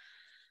old.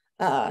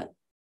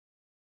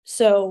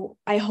 So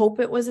I hope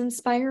it was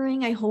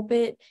inspiring. I hope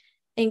it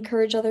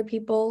encouraged other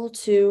people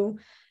to,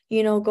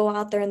 go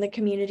out there in the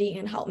community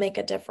and help make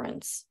a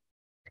difference.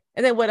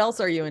 And then what else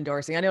are you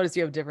endorsing? I noticed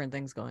you have different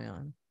things going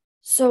on.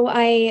 So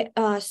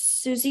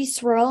Susie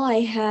Swirl,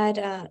 I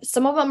had,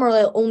 some of them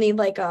are only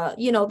like,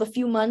 the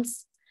few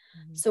months.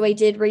 Mm-hmm. So I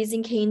did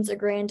Raising Cane's, a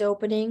grand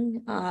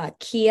opening,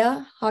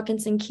 Kia,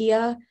 Hawkinson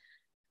Kia,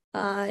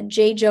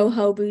 J.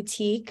 Joho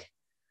Boutique,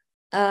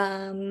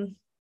 the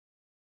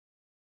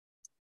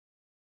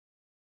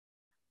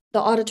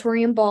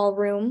Auditorium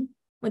Ballroom,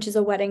 which is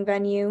a wedding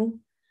venue.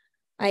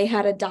 I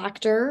had a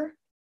doctor,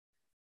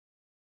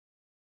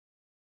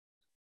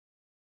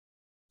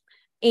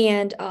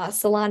 and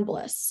Salon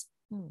Bliss.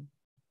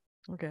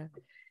 Okay.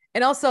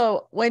 And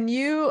also when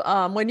you're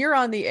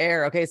on the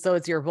air, okay, so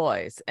it's your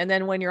voice. And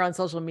then when you're on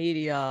social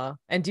media,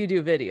 and do you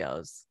do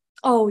videos?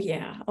 Oh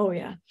yeah.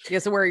 Yeah.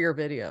 So where are your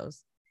videos?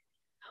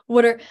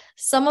 What are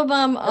some of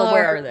them? Or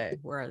where are they?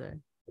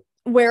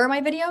 Where are my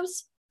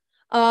videos?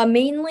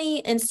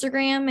 Mainly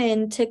Instagram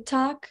and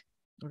TikTok.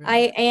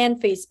 Okay.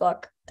 And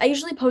Facebook. I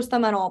usually post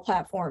them on all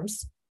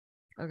platforms.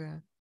 Okay.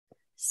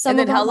 Some And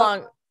of then how them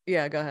long?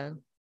 Yeah, go ahead.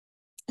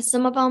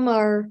 some of them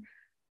are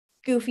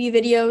goofy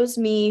videos,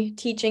 me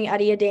teaching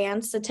Eddie a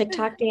dance, a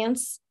TikTok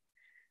dance.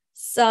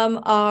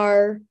 Some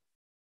are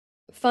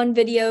fun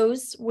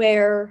videos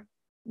where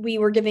we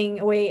were giving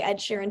away Ed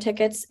Sheeran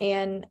tickets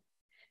and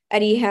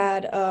Eddie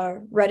had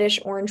a reddish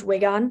orange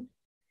wig on.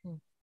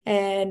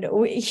 And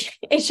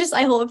it's just,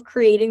 I love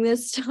creating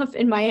this stuff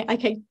I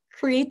can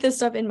create this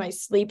stuff in my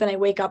sleep and I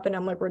wake up and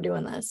I'm like, we're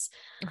doing this.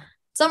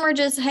 Some are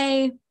just,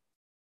 hey,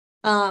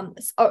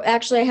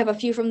 actually I have a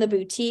few from the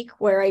boutique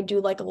where I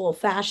do like a little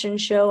fashion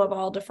show of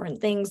all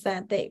different things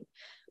that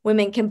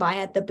women can buy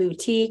at the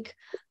boutique,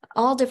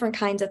 all different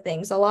kinds of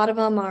things. A lot of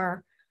them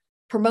are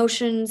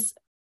promotions,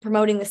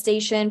 promoting the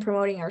station,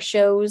 promoting our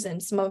shows,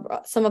 and some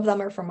of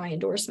them are from my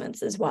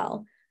endorsements as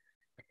well.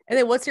 And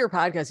then what's your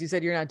podcast? You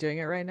said you're not doing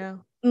it right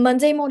now.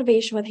 Monday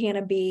Motivation with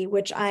Hannah B,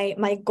 which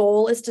my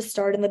goal is to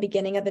start in the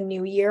beginning of the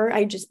new year.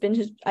 I've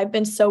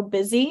been so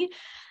busy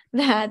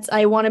that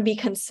I want to be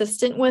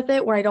consistent with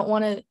it, where I don't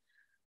want to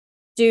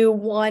do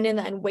one and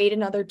then wait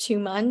another 2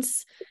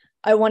 months.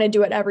 I want to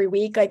do it every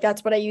week. Like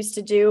that's what I used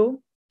to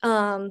do.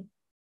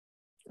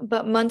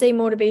 But Monday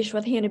Motivation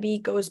with Hannah B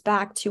goes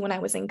back to when I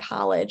was in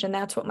college, and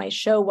that's what my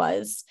show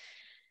was.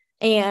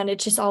 And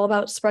it's just all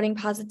about spreading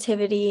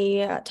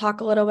positivity,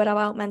 talk a little bit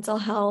about mental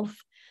health,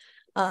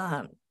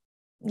 something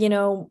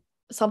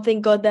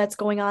good that's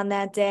going on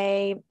that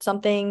day,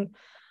 something,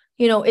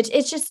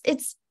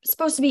 it's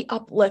supposed to be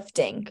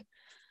uplifting.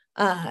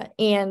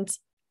 And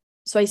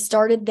so I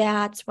started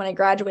that when I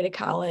graduated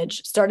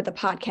college, started the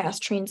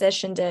podcast,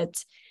 transitioned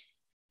it,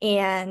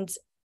 and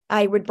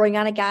I would bring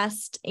on a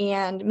guest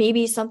and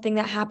maybe something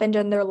that happened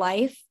in their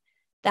life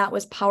that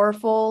was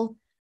powerful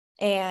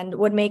and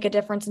would make a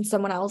difference in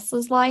someone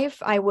else's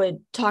life. I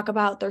would talk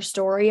about their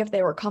story if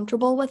they were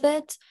comfortable with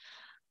it.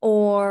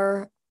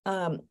 Or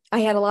I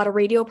had a lot of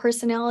radio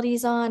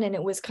personalities on, and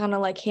it was kind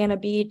of like Hannah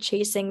B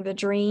chasing the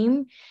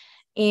dream.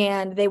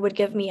 And they would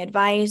give me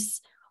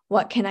advice.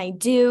 What can I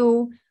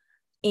do?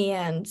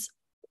 And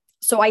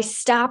so I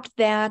stopped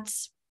that.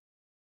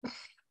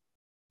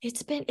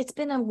 It's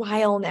been a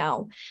while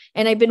now,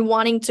 and I've been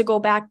wanting to go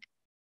back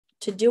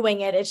to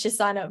doing it. It's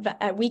just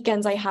at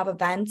weekends I have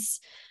events.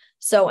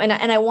 So, and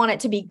I want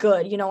it to be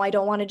good. I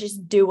don't want to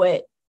just do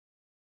it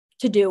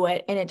to do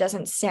it and it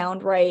doesn't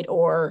sound right,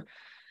 or,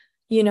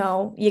 you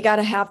got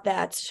to have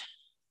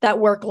that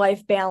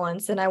work-life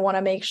balance. And I want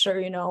to make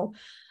sure,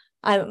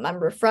 I'm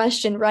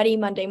refreshed and ready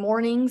Monday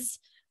mornings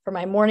for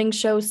my morning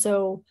show.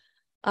 So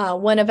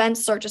when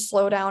events start to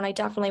slow down, I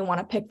definitely want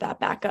to pick that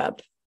back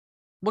up.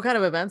 What kind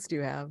of events do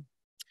you have?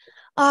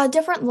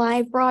 Different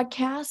live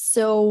broadcasts.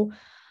 So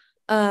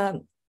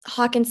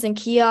Hawkins and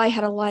Kia, I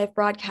had a live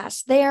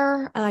broadcast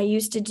there. I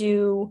used to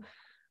do,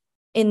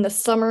 in the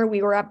summer,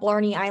 we were at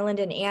Blarney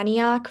Island in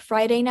Antioch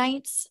Friday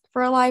nights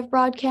for a live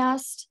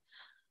broadcast.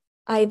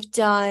 I've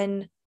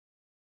done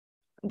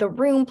the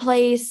Room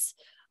Place,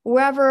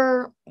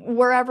 wherever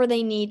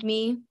they need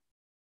me,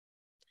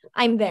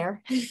 I'm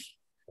there.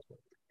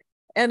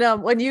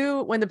 And when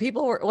the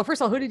people were, well,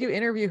 first of all, who did you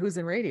interview who's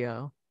in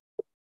radio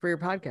for your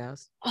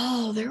podcast?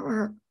 Oh,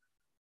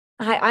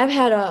 I've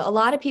had a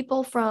lot of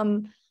people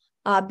from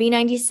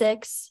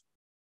B96,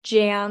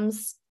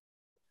 Jams,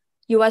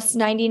 US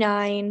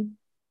 99,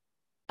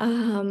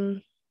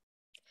 some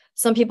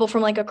people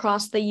from like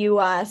across the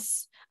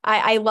US.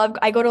 I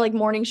go to like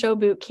morning show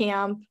boot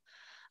camp.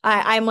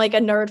 I'm like a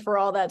nerd for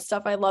all that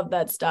stuff. I love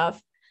that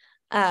stuff.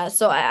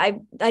 So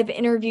I've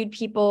interviewed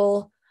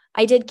people.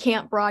 I did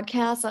camp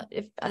broadcasts.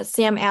 If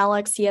Sam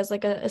Alex, he has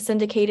like a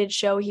syndicated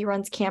show. He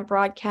runs camp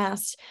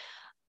broadcasts.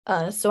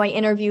 So I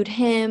interviewed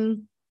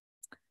him.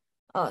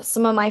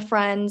 Some of my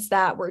friends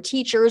that were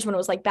teachers when it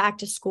was like back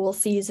to school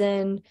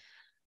season.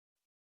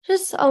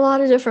 Just a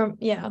lot of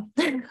different,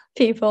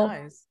 people.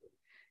 Nice.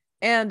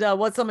 And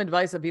what's some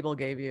advice that people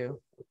gave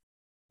you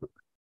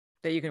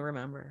that you can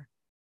remember?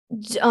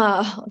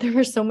 There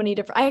were so many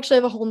different. I actually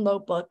have a whole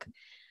notebook.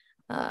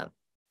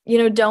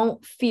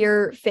 Don't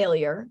fear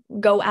failure.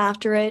 Go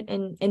after it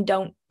and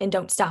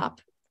don't stop.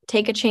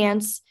 Take a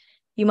chance.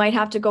 You might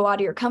have to go out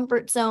of your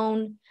comfort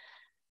zone.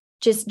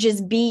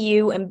 Just be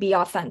you and be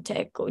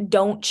authentic.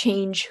 Don't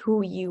change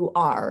who you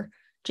are.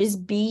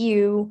 Just be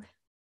you.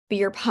 Be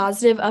your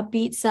positive,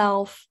 upbeat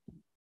self.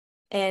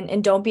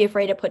 And don't be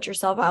afraid to put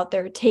yourself out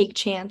there. Take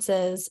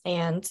chances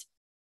and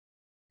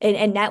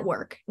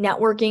network.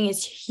 Networking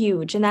is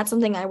huge. And that's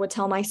something I would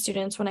tell my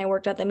students when I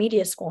worked at the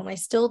media school, and I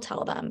still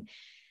tell them.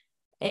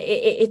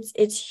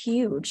 It's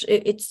huge.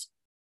 It's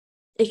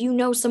if you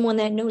know someone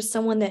that knows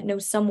someone that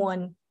knows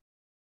someone,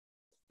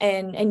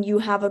 and you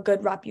have a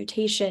good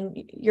reputation,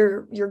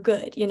 you're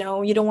good. You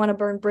don't want to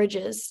burn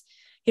bridges.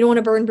 You don't want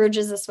to burn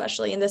bridges,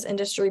 especially in this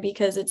industry,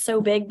 because it's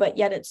so big, but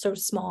yet it's so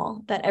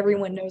small that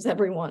everyone knows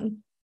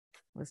everyone.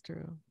 That's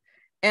true.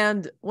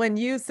 And when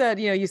you said,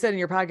 you said in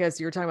your podcast,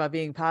 you were talking about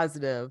being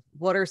positive.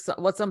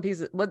 What's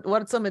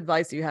some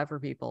advice you have for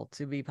people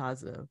to be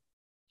positive?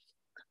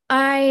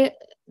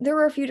 There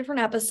were a few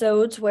different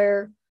episodes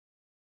where,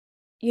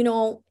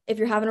 if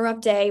you're having a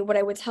rough day, what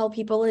I would tell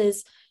people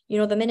is,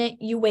 the minute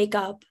you wake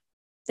up,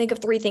 think of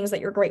 3 things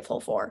that you're grateful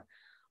for.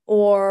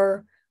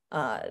 Or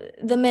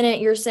the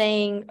minute you're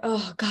saying,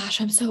 oh gosh,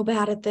 I'm so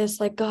bad at this,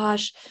 like,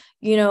 gosh,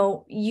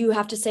 you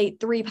have to say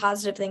 3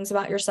 positive things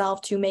about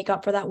yourself to make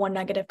up for that one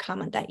negative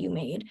comment that you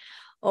made.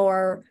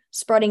 Or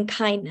spreading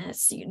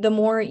kindness. The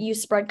more you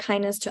spread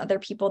kindness to other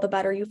people, the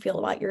better you feel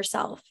about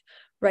yourself,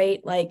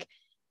 right? Like,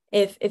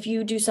 if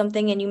you do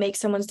something and you make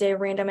someone's day a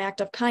random act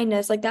of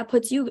kindness, like, that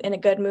puts you in a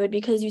good mood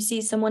because you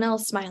see someone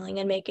else smiling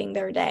and making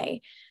their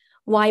day.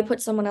 Why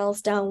put someone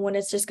else down when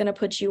it's just going to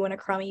put you in a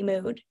crummy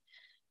mood?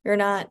 You're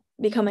not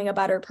becoming a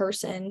better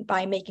person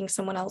by making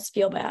someone else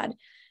feel bad.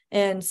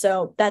 And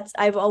so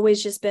I've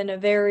always just been a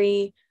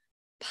very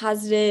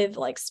positive,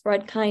 like,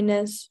 spread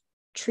kindness,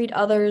 treat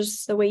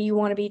others the way you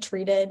want to be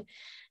treated.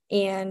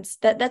 And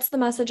that's the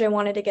message I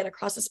wanted to get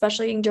across,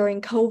 especially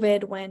during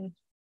COVID, when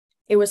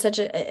it was such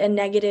a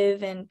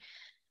negative, and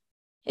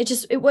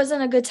it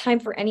wasn't a good time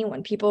for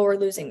anyone. People were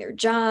losing their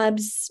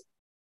jobs.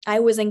 I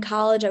was in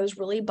college. I was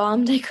really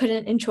bummed I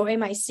couldn't enjoy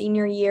my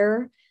senior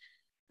year.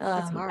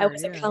 That's hard, I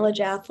was a yeah. college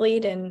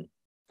athlete, and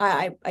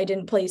I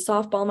didn't play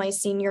softball my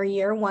senior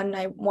year. One,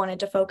 I wanted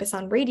to focus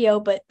on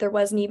radio, but there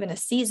wasn't even a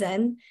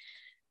season.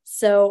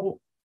 So,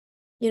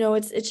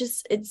 it's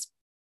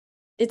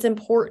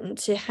important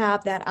to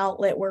have that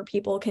outlet where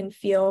people can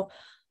feel,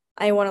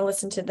 I want to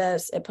listen to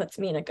this. It puts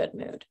me in a good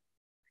mood.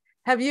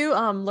 Have you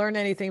learned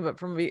anything but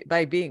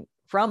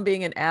from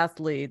being an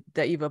athlete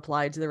that you've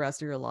applied to the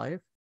rest of your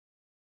life?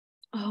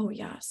 Oh,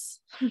 yes.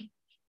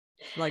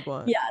 Like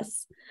what?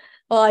 Yes.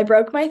 Well, I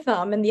broke my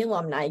thumb in the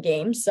alumni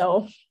game,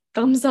 so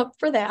thumbs up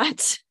for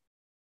that.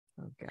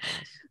 Oh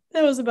gosh.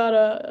 That was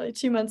about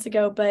 2 months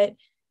ago, but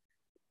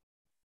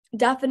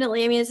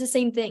definitely, I mean, it's the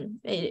same thing.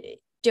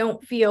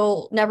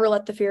 Never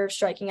let the fear of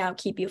striking out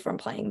keep you from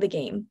playing the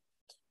game.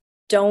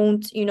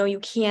 You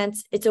can't,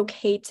 it's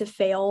okay to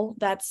fail.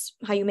 That's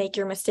how you make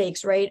your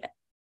mistakes, right?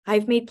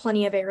 I've made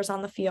plenty of errors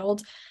on the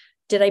field.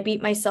 Did I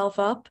beat myself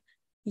up?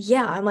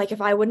 Yeah. I'm like,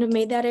 if I wouldn't have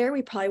made that error,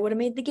 we probably would have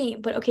made the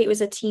game. But okay, it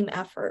was a team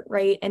effort,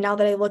 right? And now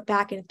that I look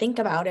back and think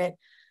about it,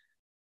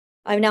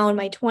 I'm now in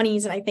my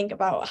 20s, and I think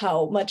about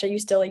how much I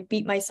used to, like,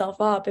 beat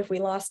myself up if we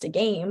lost a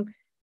game.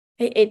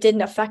 It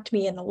didn't affect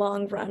me in the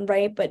long run,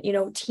 right? But,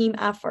 team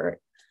effort.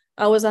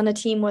 I was on a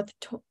team with,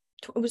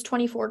 it was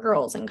 24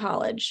 girls in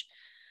college.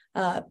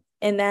 And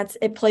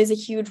it plays a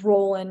huge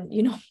role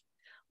in,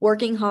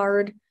 working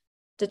hard,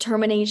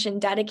 determination,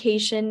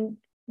 dedication.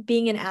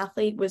 Being an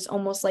athlete was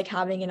almost like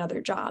having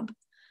another job.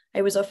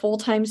 I was a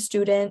full-time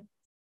student,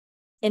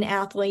 an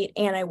athlete,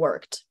 and I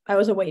worked. I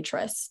was a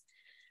waitress.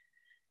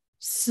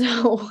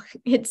 So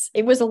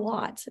it was a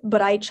lot,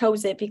 but I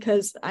chose it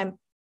because I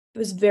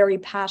was very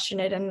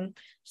passionate, and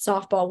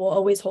softball will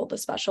always hold a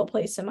special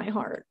place in my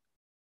heart.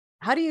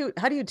 How do you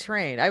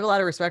train? I have a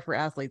lot of respect for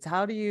athletes.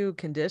 How do you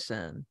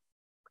condition?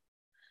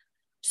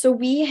 So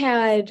we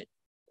had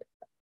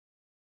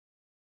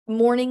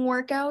morning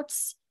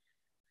workouts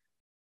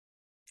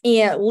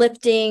and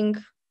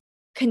lifting,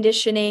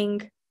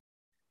 conditioning,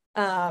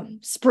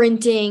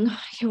 sprinting.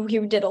 We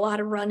did a lot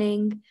of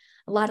running,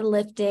 a lot of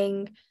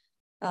lifting,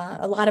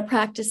 a lot of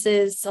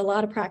practices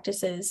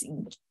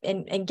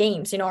and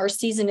games. Our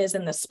season is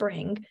in the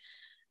spring,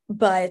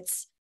 but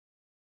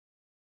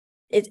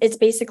it's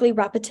basically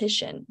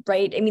repetition,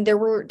 right? I mean, there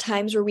were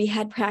times where we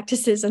had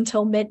practices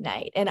until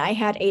midnight, and I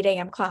had 8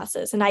 a.m.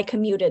 classes, and I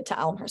commuted to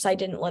Elmhurst. I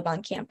didn't live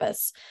on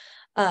campus.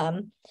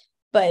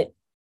 But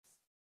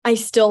I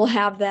still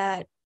have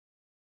that.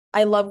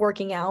 I love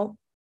working out.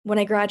 When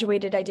I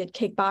graduated, I did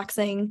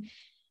kickboxing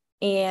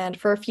and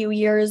for a few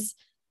years,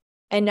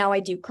 and now I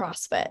do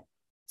CrossFit.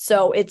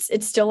 So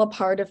it's still a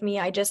part of me.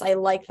 I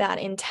like that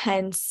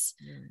intense,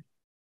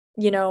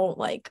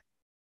 like,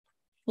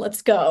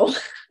 let's go.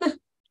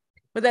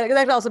 But that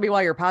could also be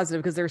why you're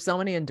positive, because there's so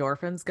many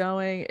endorphins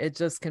going. It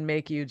just can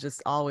make you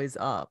just always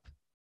up.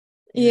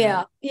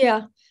 Yeah.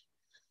 Yeah.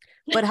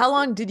 But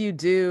when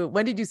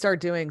did you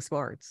start doing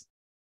sports?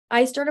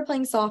 I started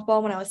playing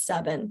softball when I was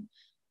 7.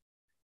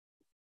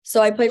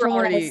 So I played from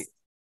when I was.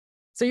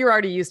 So you're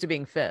already used to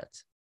being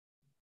fit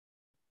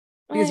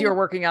because you were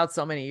working out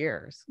so many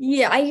years.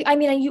 Yeah. I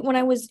mean, when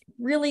I was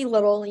really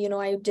little,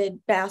 I did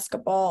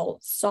basketball,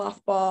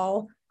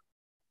 softball,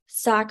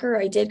 soccer.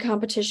 I did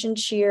competition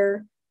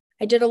cheer.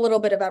 I did a little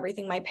bit of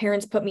everything. My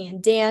parents put me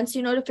in dance,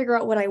 to figure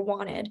out what I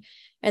wanted.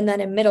 And then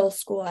in middle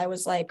school, I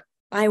was like,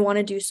 I want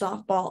to do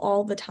softball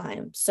all the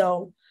time.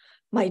 So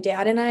my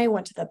dad and I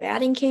went to the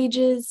batting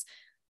cages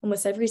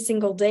almost every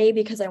single day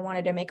because I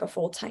wanted to make a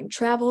full-time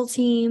travel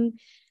team.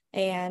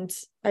 And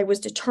I was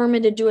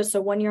determined to do it.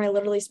 So one year I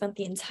literally spent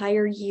the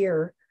entire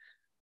year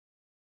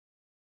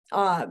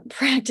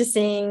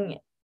practicing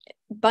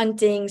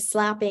bunting,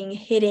 slapping,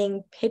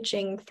 hitting,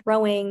 pitching,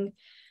 throwing.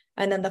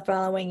 And then the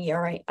following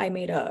year, I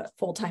made a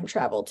full-time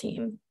travel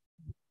team.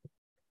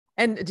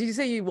 And did you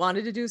say you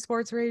wanted to do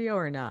sports radio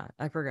or not?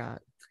 I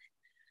forgot.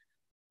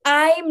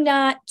 I'm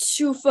not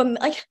too familiar.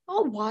 Like,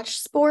 I'll watch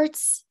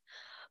sports,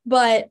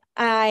 But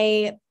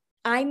I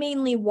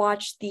mainly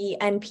watch the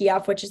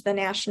NPF, which is the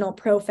National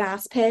Pro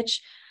Fast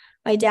Pitch.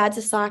 My dad's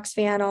a Sox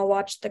fan. I'll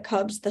watch the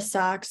Cubs, the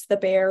Sox, the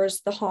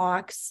Bears, the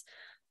Hawks.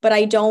 But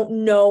I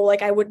don't know,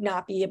 like I would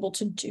not be able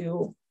to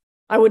do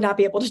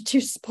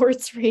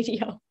sports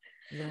radio.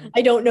 Yeah.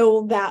 I don't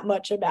know that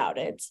much about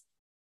it.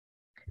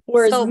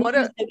 Whereas So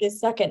music is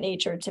second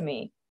nature to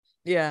me.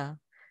 Yeah.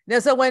 Now,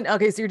 so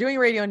you're doing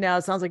radio now.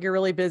 It sounds like you're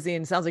really busy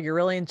and it sounds like you're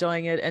really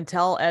enjoying it. And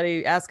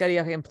ask Eddie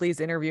if I can please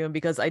interview him,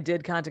 because I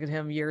did contact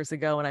him years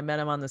ago when I met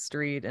him on the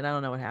street and I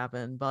don't know what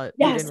happened, but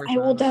he Yes, didn't I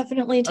will respond.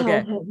 definitely tell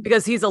Okay, him.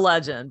 because he's a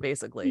legend,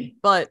 basically.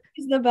 But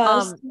He's the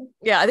best.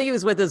 yeah, I think he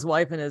was with his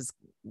wife and his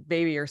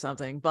baby or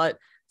something. But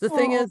the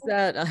thing is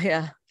that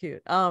yeah,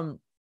 cute.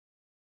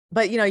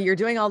 But you're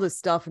doing all this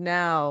stuff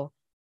now,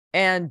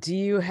 and do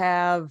you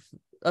have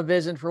a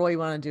vision for what you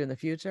want to do in the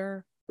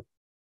future?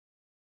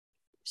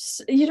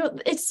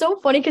 It's so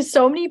funny because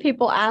so many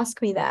people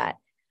ask me that.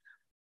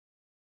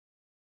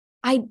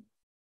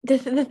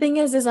 The thing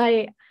is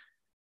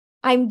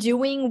I'm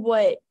doing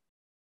what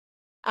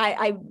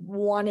I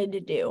wanted to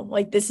do.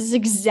 Like, this is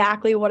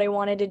exactly what I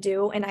wanted to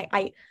do. And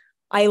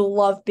I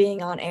love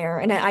being on air,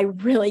 and I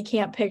really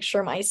can't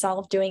picture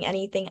myself doing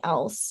anything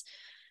else.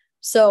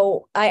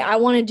 So I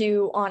want to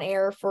do on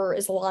air for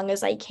as long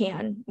as I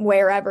can,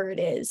 wherever it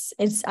is.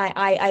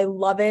 I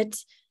love it.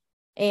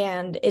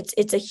 And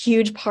it's a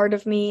huge part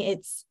of me.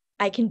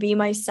 I can be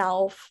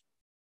myself.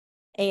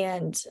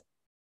 And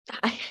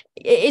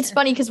it's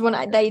funny because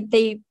when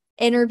they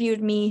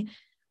interviewed me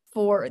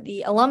for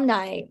the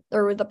alumni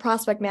or the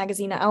prospect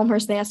magazine at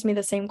Elmhurst, they asked me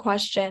the same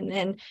question.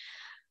 And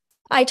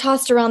I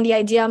tossed around the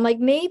idea. I'm like,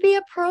 maybe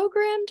a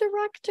program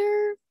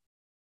director.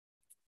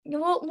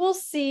 We'll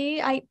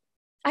see. I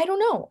don't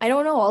know.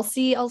 I'll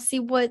see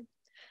what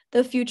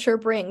the future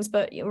brings.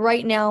 But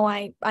right now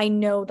I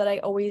know that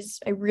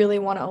I really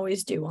want to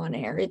always do on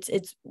air.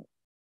 It's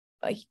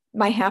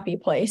my happy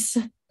place.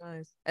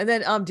 Nice. And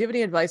then do you have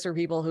any advice for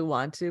people who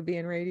want to be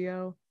in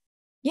radio?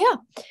 Yeah,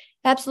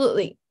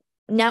 absolutely.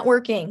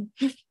 Networking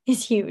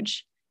is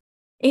huge.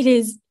 It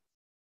is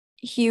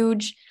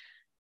huge.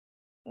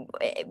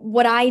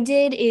 What I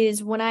did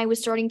is, when I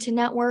was starting to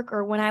network,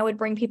 or when I would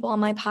bring people on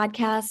my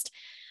podcast,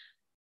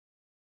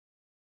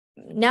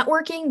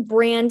 networking,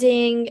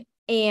 branding,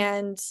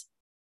 and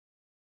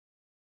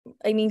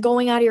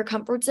going out of your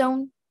comfort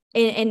zone,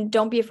 and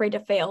don't be afraid to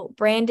fail.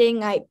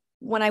 Branding,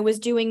 when I was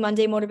doing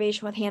Monday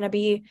Motivation with Hannah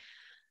B,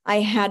 I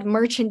had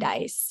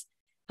merchandise.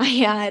 I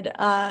had,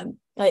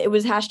 it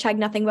was hashtag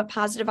nothing but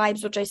positive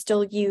vibes, which I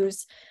still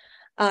use.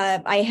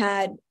 I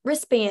had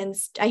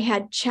wristbands. I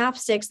had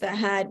chapsticks that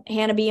had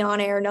Hannah B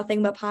on air,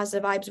 nothing but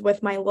positive vibes,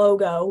 with my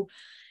logo.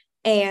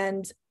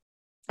 And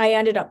I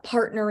ended up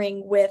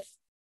partnering with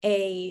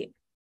a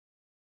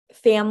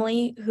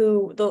family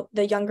who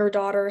the younger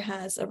daughter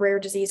has a rare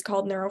disease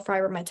called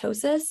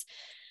neurofibromatosis.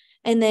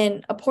 And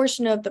then a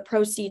portion of the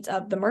proceeds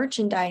of the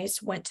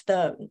merchandise went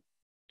to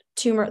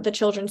the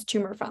Children's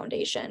Tumor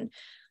Foundation,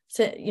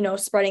 to,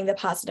 spreading the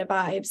positive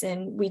vibes.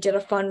 And we did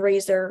a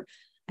fundraiser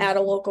at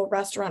a local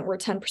restaurant where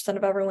 10%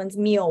 of everyone's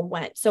meal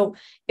went. So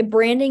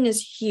branding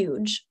is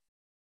huge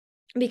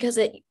because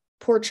it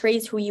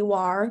portrays who you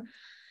are.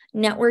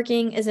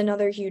 Networking is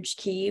another huge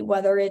key,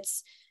 whether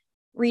it's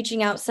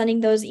reaching out,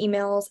 sending those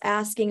emails,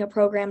 asking a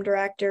program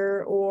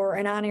director or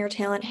an on-air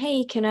talent,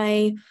 hey, can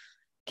I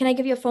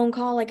give you a phone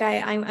call? Like,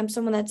 I'm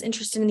someone that's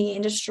interested in the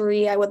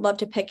industry. I would love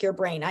to pick your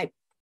brain. I've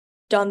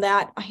done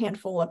that a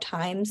handful of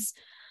times.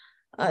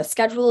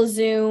 Schedule a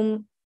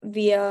Zoom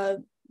via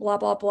blah,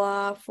 blah,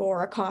 blah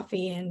for a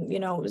coffee, and,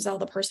 sell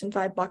the person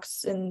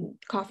 $5 and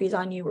coffee's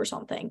on you or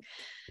something.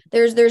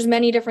 There's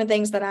many different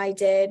things that I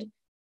did.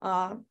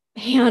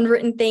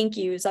 Handwritten thank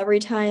yous every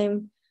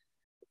time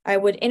I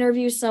would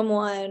interview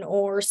someone,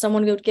 or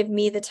someone would give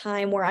me the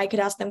time where I could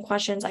ask them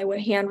questions. I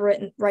would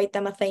write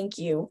them a thank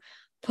you,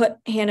 put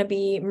Hannah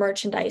B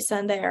merchandise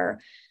on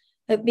there,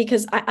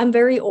 because I'm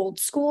very old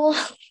school.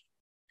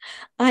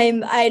 I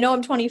know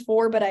I'm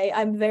 24, but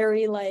I'm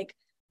very like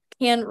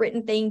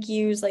handwritten thank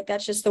yous. Like,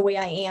 that's just the way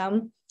I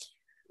am.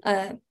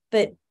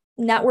 But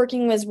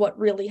networking was what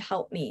really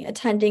helped me,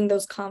 attending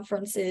those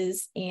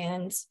conferences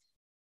and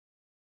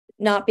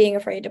not being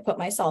afraid to put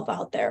myself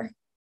out there.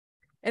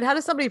 And how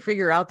does somebody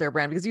figure out their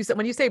brand? Because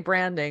when you say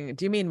branding,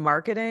 do you mean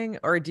marketing,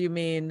 or do you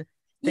mean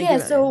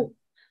so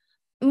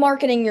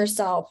marketing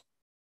yourself?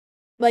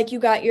 Like, you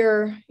got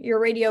your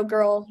radio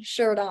girl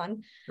shirt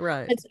on,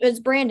 right?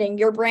 It's branding.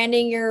 You're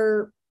branding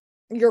your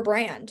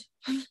brand.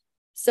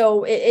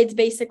 So it's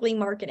basically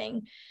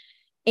marketing.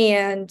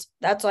 And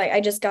that's why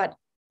I just got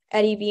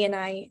Eddie V and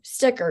I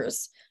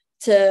stickers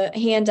to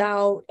hand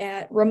out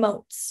at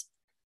remotes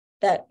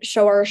that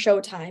show our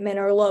showtime and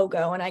our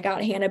logo. And I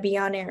got Hannah B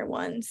on air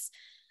ones.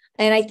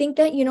 And I think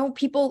that,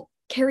 people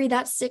carry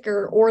that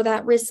sticker or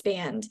that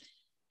wristband,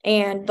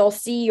 and they'll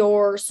see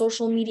your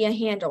social media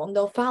handle and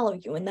they'll follow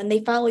you. And then they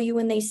follow you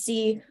and they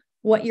see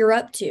what you're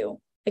up to.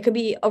 It could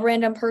be a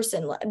random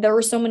person. There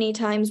were so many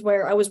times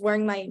where I was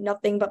wearing my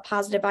nothing but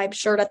positive vibe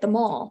shirt at the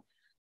mall.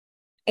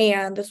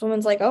 And this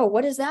woman's like, oh,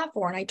 what is that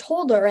for? And I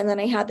told her, and then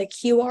I had the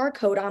QR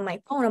code on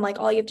my phone. I'm like,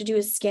 all you have to do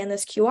is scan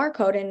this QR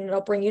code and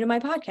it'll bring you to my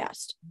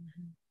podcast.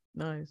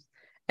 Nice.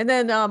 And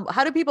then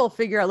how do people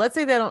figure out, let's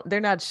say they're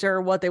not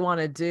sure what they want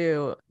to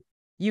do.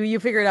 You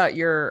figured out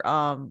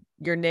your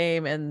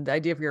name and the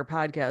idea for your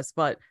podcast,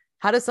 but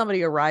how does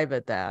somebody arrive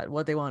at that,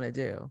 what they want to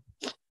do?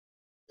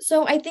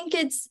 So I think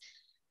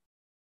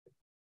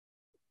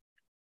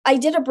I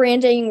did a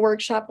branding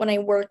workshop when I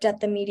worked at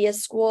the media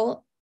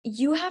school.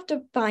 You have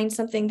to find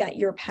something that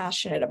you're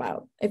passionate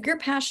about. If you're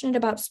passionate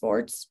about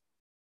sports,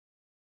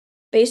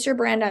 base your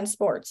brand on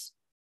sports.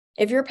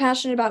 If you're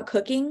passionate about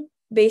cooking,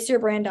 base your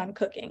brand on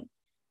cooking.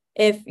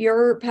 If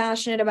you're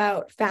passionate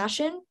about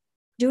fashion,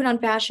 do it on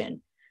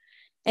fashion.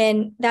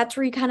 And that's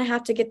where you kind of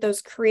have to get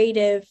those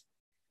creative,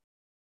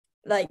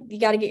 like you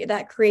got to get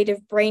that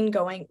creative brain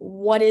going.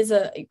 What is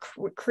a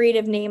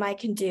creative name I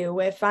can do?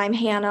 If I'm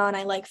Hannah and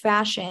I like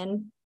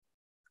fashion,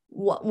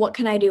 what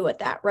can I do with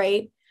that,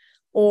 right?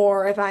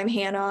 Or if I'm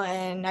Hannah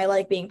and I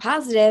like being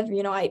positive,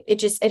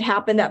 it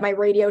happened that my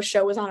radio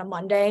show was on a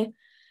Monday,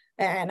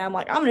 and I'm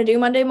like, I'm going to do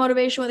Monday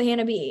Motivation with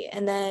Hannah B.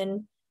 And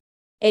then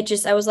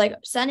I was like,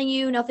 sending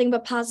you nothing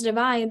but positive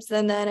vibes.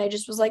 And then I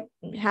just was like,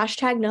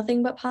 hashtag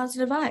nothing but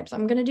positive vibes.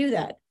 I'm going to do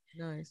that.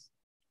 Nice.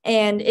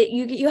 And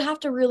you have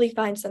to really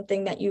find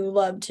something that you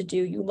love to do,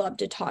 you love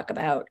to talk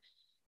about,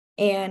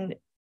 and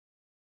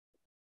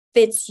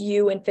fits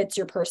you and fits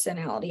your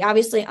personality.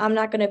 Obviously, I'm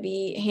not going to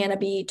be Hannah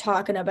B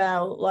talking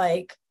about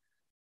like,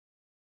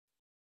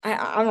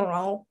 I don't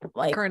know,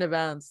 like current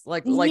events,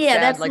 like yeah,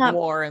 bad, that's like not,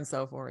 war and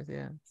so forth.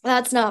 Yeah.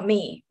 That's not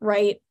me.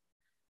 Right.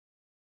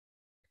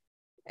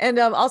 And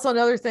also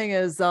another thing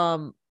is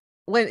when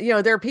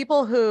there are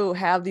people who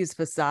have these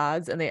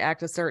facades and they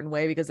act a certain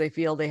way because they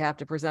feel they have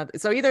to present.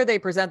 So either they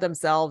present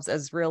themselves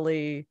as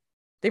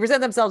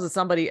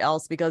somebody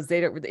else because they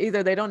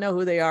don't know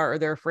who they are, or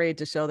they're afraid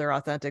to show their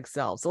authentic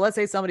self. So let's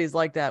say somebody's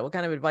like that. What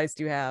kind of advice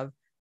do you have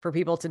for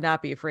people to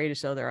not be afraid to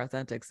show their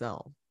authentic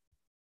self?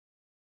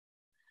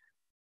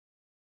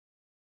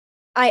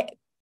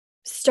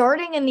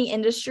 Starting in the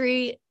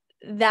industry,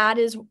 that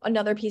is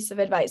another piece of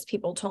advice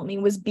people told me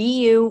was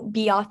be you,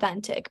 be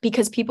authentic,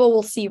 because people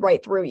will see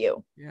right through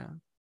you. Yeah.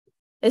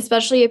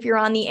 Especially if you're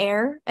on the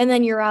air and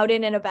then you're out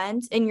in an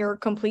event and you're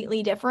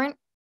completely different.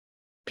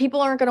 People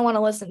aren't going to want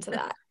to listen to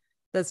that.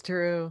 That's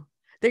true.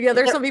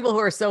 There's some people who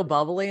are so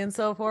bubbly and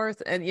so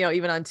forth, and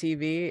even on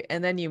TV,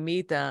 and then you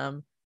meet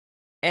them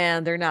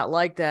and they're not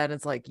like that.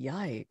 It's like,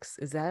 yikes,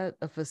 is that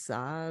a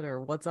facade or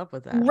what's up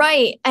with that?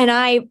 Right. And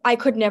I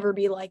could never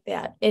be like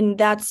that.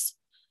 And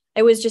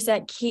I was just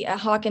at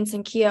Hawkins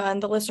and Kia,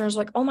 and the listeners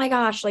were like, oh my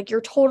gosh, like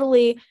you're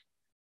totally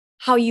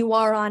how you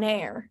are on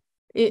air.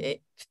 And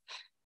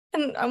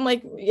I'm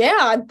like,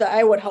 yeah,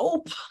 I would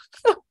hope.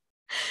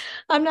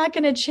 I'm not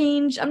going to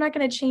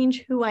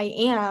change who I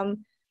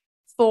am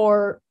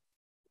for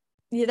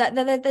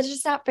that's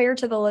just not fair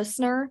to the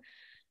listener.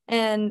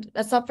 And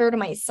that's not fair to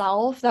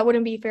myself. That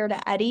wouldn't be fair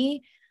to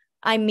Eddie.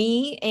 I'm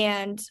me,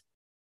 and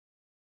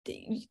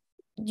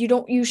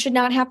you should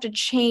not have to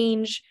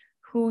change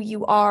who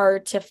you are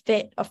to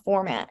fit a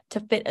format, to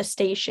fit a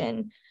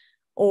station,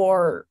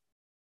 or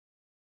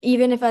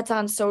even if that's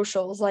on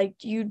socials, like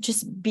you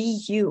just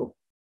be you.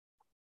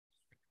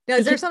 Now,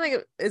 is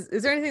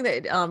there anything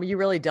that you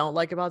really don't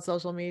like about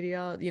social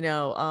media? Do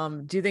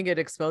you think it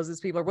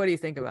exposes people, or what do you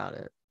think about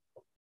it?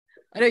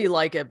 I know you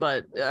like it,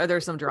 but are there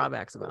some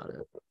drawbacks about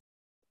it?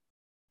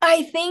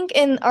 I think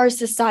in our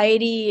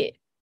society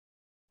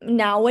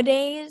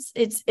nowadays,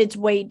 it's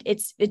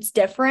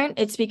different.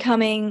 It's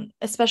becoming,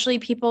 especially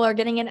people are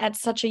getting it at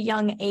such a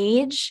young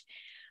age,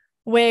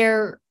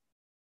 where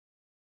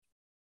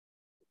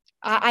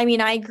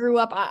I grew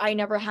up, I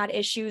never had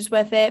issues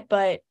with it,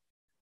 but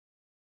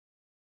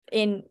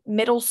in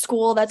middle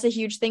school, that's a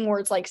huge thing where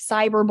it's like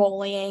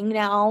cyberbullying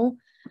now.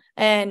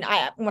 And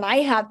when I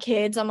have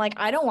kids, I'm like,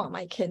 I don't want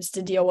my kids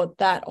to deal with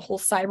that whole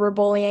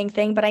cyberbullying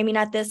thing. But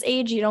at this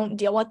age, you don't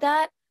deal with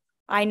that.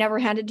 I never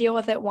had to deal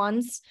with it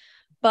once.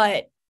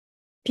 But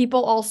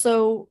people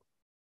also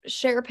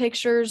share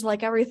pictures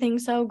like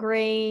everything's so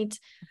great.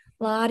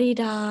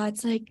 La-di-da.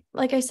 It's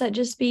like I said,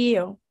 just be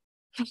you.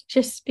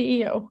 Just be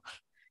you.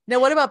 Now,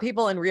 what about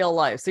people in real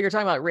life? So you're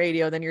talking about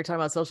radio, then you're talking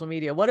about social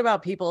media. What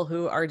about people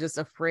who are just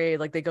afraid,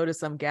 like they go to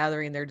some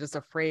gathering, they're just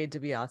afraid to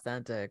be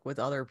authentic with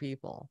other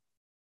people?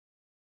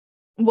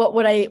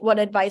 What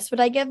advice would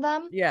I give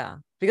them? Yeah,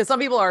 because some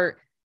people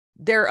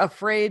they're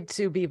afraid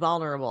to be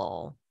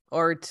vulnerable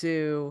or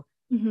to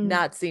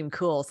not seem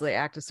cool, so they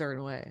act a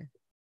certain way.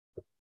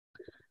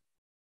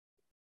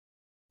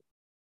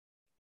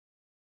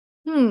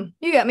 You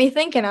got me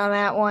thinking on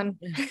that one.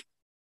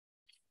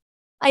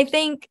 I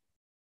think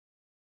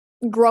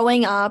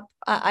growing up,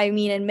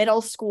 in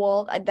middle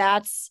school,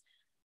 that's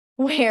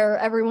where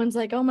everyone's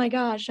like, oh my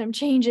gosh, I'm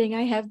changing.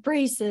 I have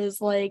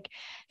braces,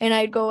 and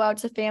I'd go out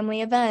to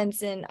family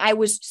events, and I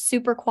was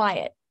super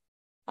quiet.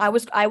 I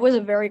was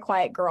a very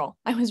quiet girl.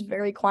 I was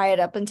very quiet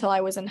up until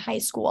I was in high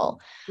school.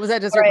 Was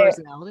that just your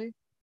personality?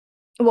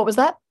 What was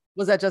that?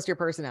 Was that just your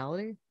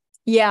personality?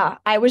 Yeah,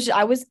 I was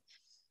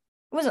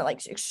wasn't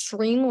like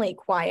extremely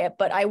quiet,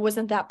 but I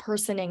wasn't that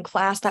person in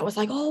class that was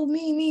like, oh,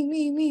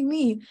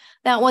 me.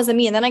 That wasn't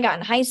me. And then I got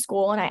in high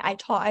school and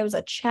I was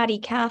a chatty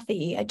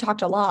Cathy. I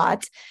talked a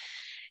lot.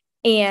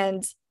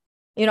 And,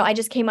 I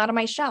just came out of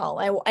my shell.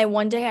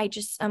 One day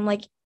I'm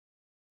like,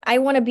 I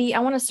want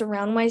to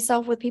surround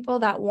myself with people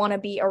that want to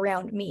be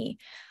around me.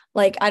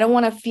 Like, I don't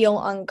want to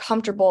feel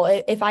uncomfortable.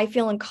 If I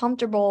feel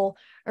uncomfortable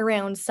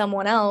around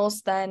someone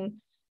else, then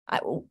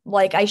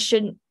I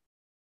shouldn't,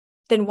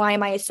 then why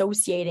am I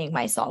associating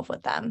myself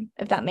with them?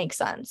 If that makes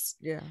sense.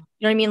 Yeah. You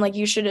know what I mean? Like,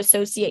 you should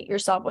associate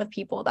yourself with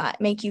people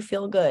that make you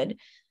feel good,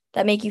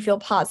 that make you feel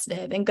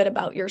positive and good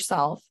about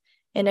yourself.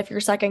 And if you're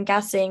second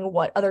guessing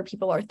what other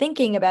people are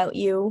thinking about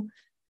you,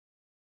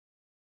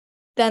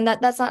 then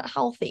that's not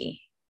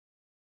healthy.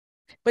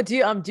 But do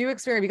you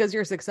experience, because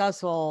you're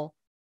successful,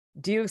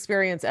 do you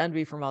experience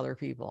envy from other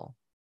people?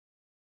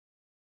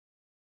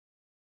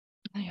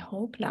 I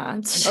hope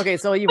not. Okay,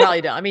 so you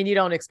probably don't. I mean, you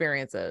don't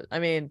experience it. I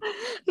mean,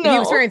 if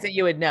you experience it,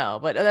 you would know,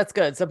 but that's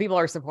good. So people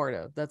are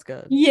supportive. That's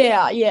good.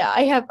 Yeah.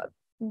 I have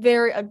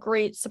a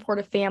great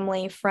supportive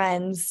family,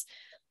 friends,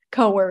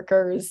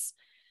 coworkers.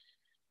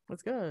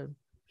 That's good.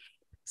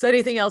 So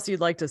anything else you'd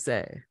like to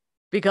say?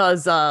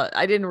 Because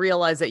I didn't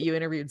realize that you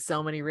interviewed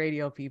so many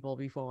radio people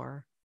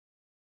before.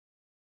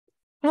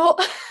 Well,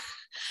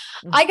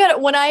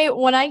 when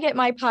I get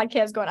my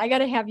podcast going, I got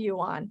to have you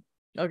on.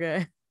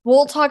 Okay.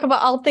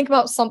 I'll think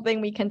about something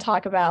we can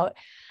talk about.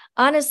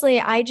 Honestly,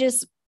 I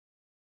just,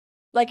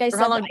 like I said,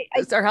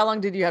 how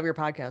long did you have your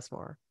podcast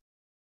for?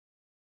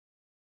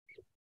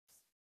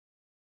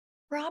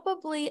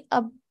 Probably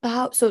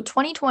about,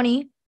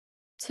 2020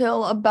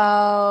 till it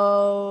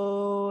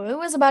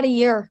was about a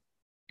year.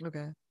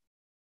 Okay.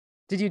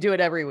 Did you do it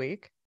every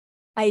week?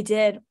 I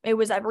did. It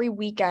was every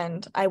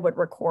weekend I would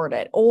record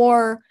it,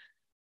 or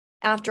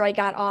after I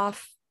got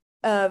off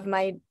of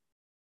my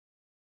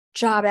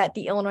job at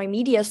the Illinois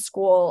Media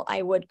School,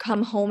 I would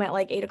come home at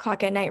like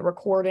 8:00 at night,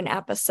 record an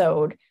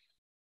episode,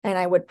 and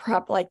I would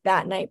prep like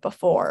that night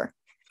before,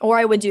 or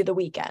I would do the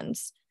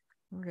weekends.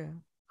 Okay.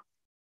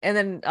 And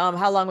then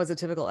how long was a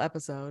typical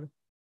episode?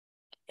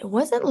 It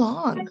wasn't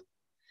long.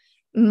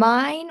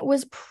 Mine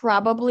was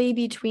probably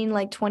between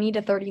like 20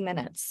 to 30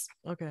 minutes.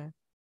 Okay.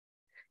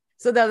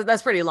 So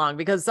that's pretty long,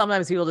 because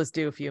sometimes people just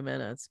do a few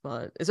minutes,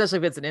 but especially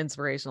if it's an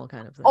inspirational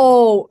kind of thing.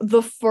 Oh,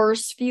 the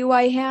first few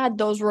I had,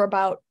 those were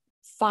about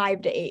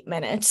 5 to 8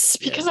 minutes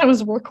because I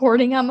was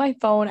recording on my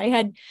phone.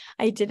 I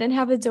didn't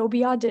have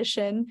Adobe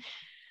Audition,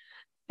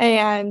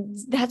 and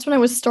that's when I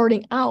was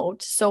starting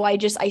out. So I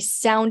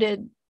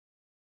sounded,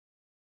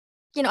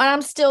 and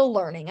I'm still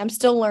learning.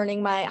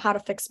 How to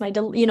fix my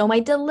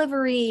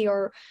delivery,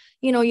 or,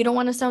 you don't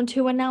want to sound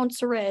too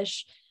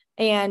announcer-ish.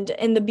 And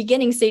in the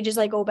beginning stages,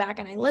 I go back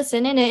and I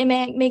listen, and it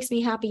makes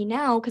me happy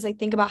now because I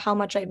think about how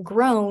much I've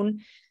grown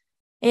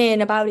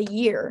in about a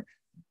year.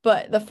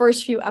 But the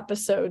first few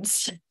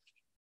episodes,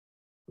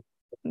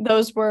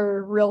 those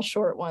were real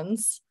short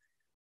ones.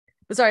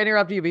 Sorry, I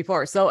interrupted you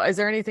before. So is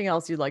there anything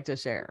else you'd like to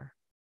share?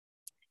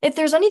 If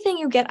there's anything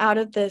you get out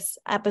of this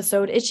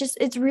episode,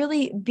 it's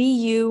really be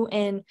you,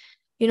 and,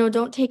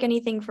 don't take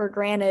anything for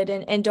granted,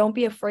 and don't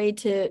be afraid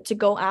to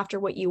go after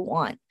what you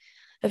want.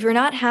 If you're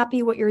not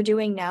happy what you're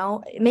doing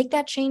now, make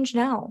that change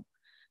now,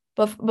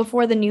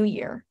 before the new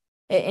year,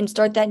 and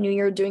start that new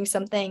year doing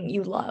something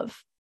you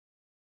love.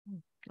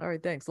 All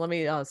right, thanks. Let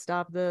me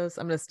stop this.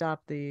 I'm going to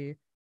stop the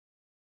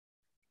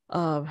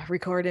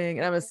recording,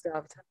 and I'm going to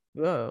stop.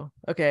 Whoa.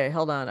 Okay,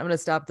 hold on. I'm going to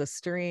stop the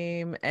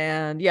stream.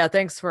 And yeah,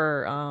 thanks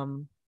for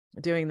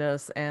doing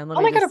this. And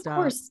let me just stop. Of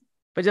course.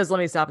 But just let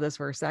me stop this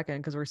for a second,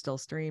 because we're still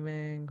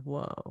streaming.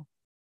 Whoa.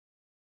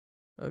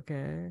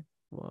 Okay.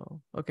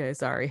 Whoa. Okay,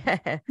 sorry.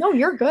 No,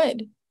 you're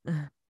good.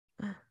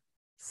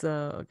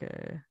 So,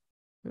 okay.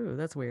 Ooh,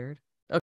 that's weird.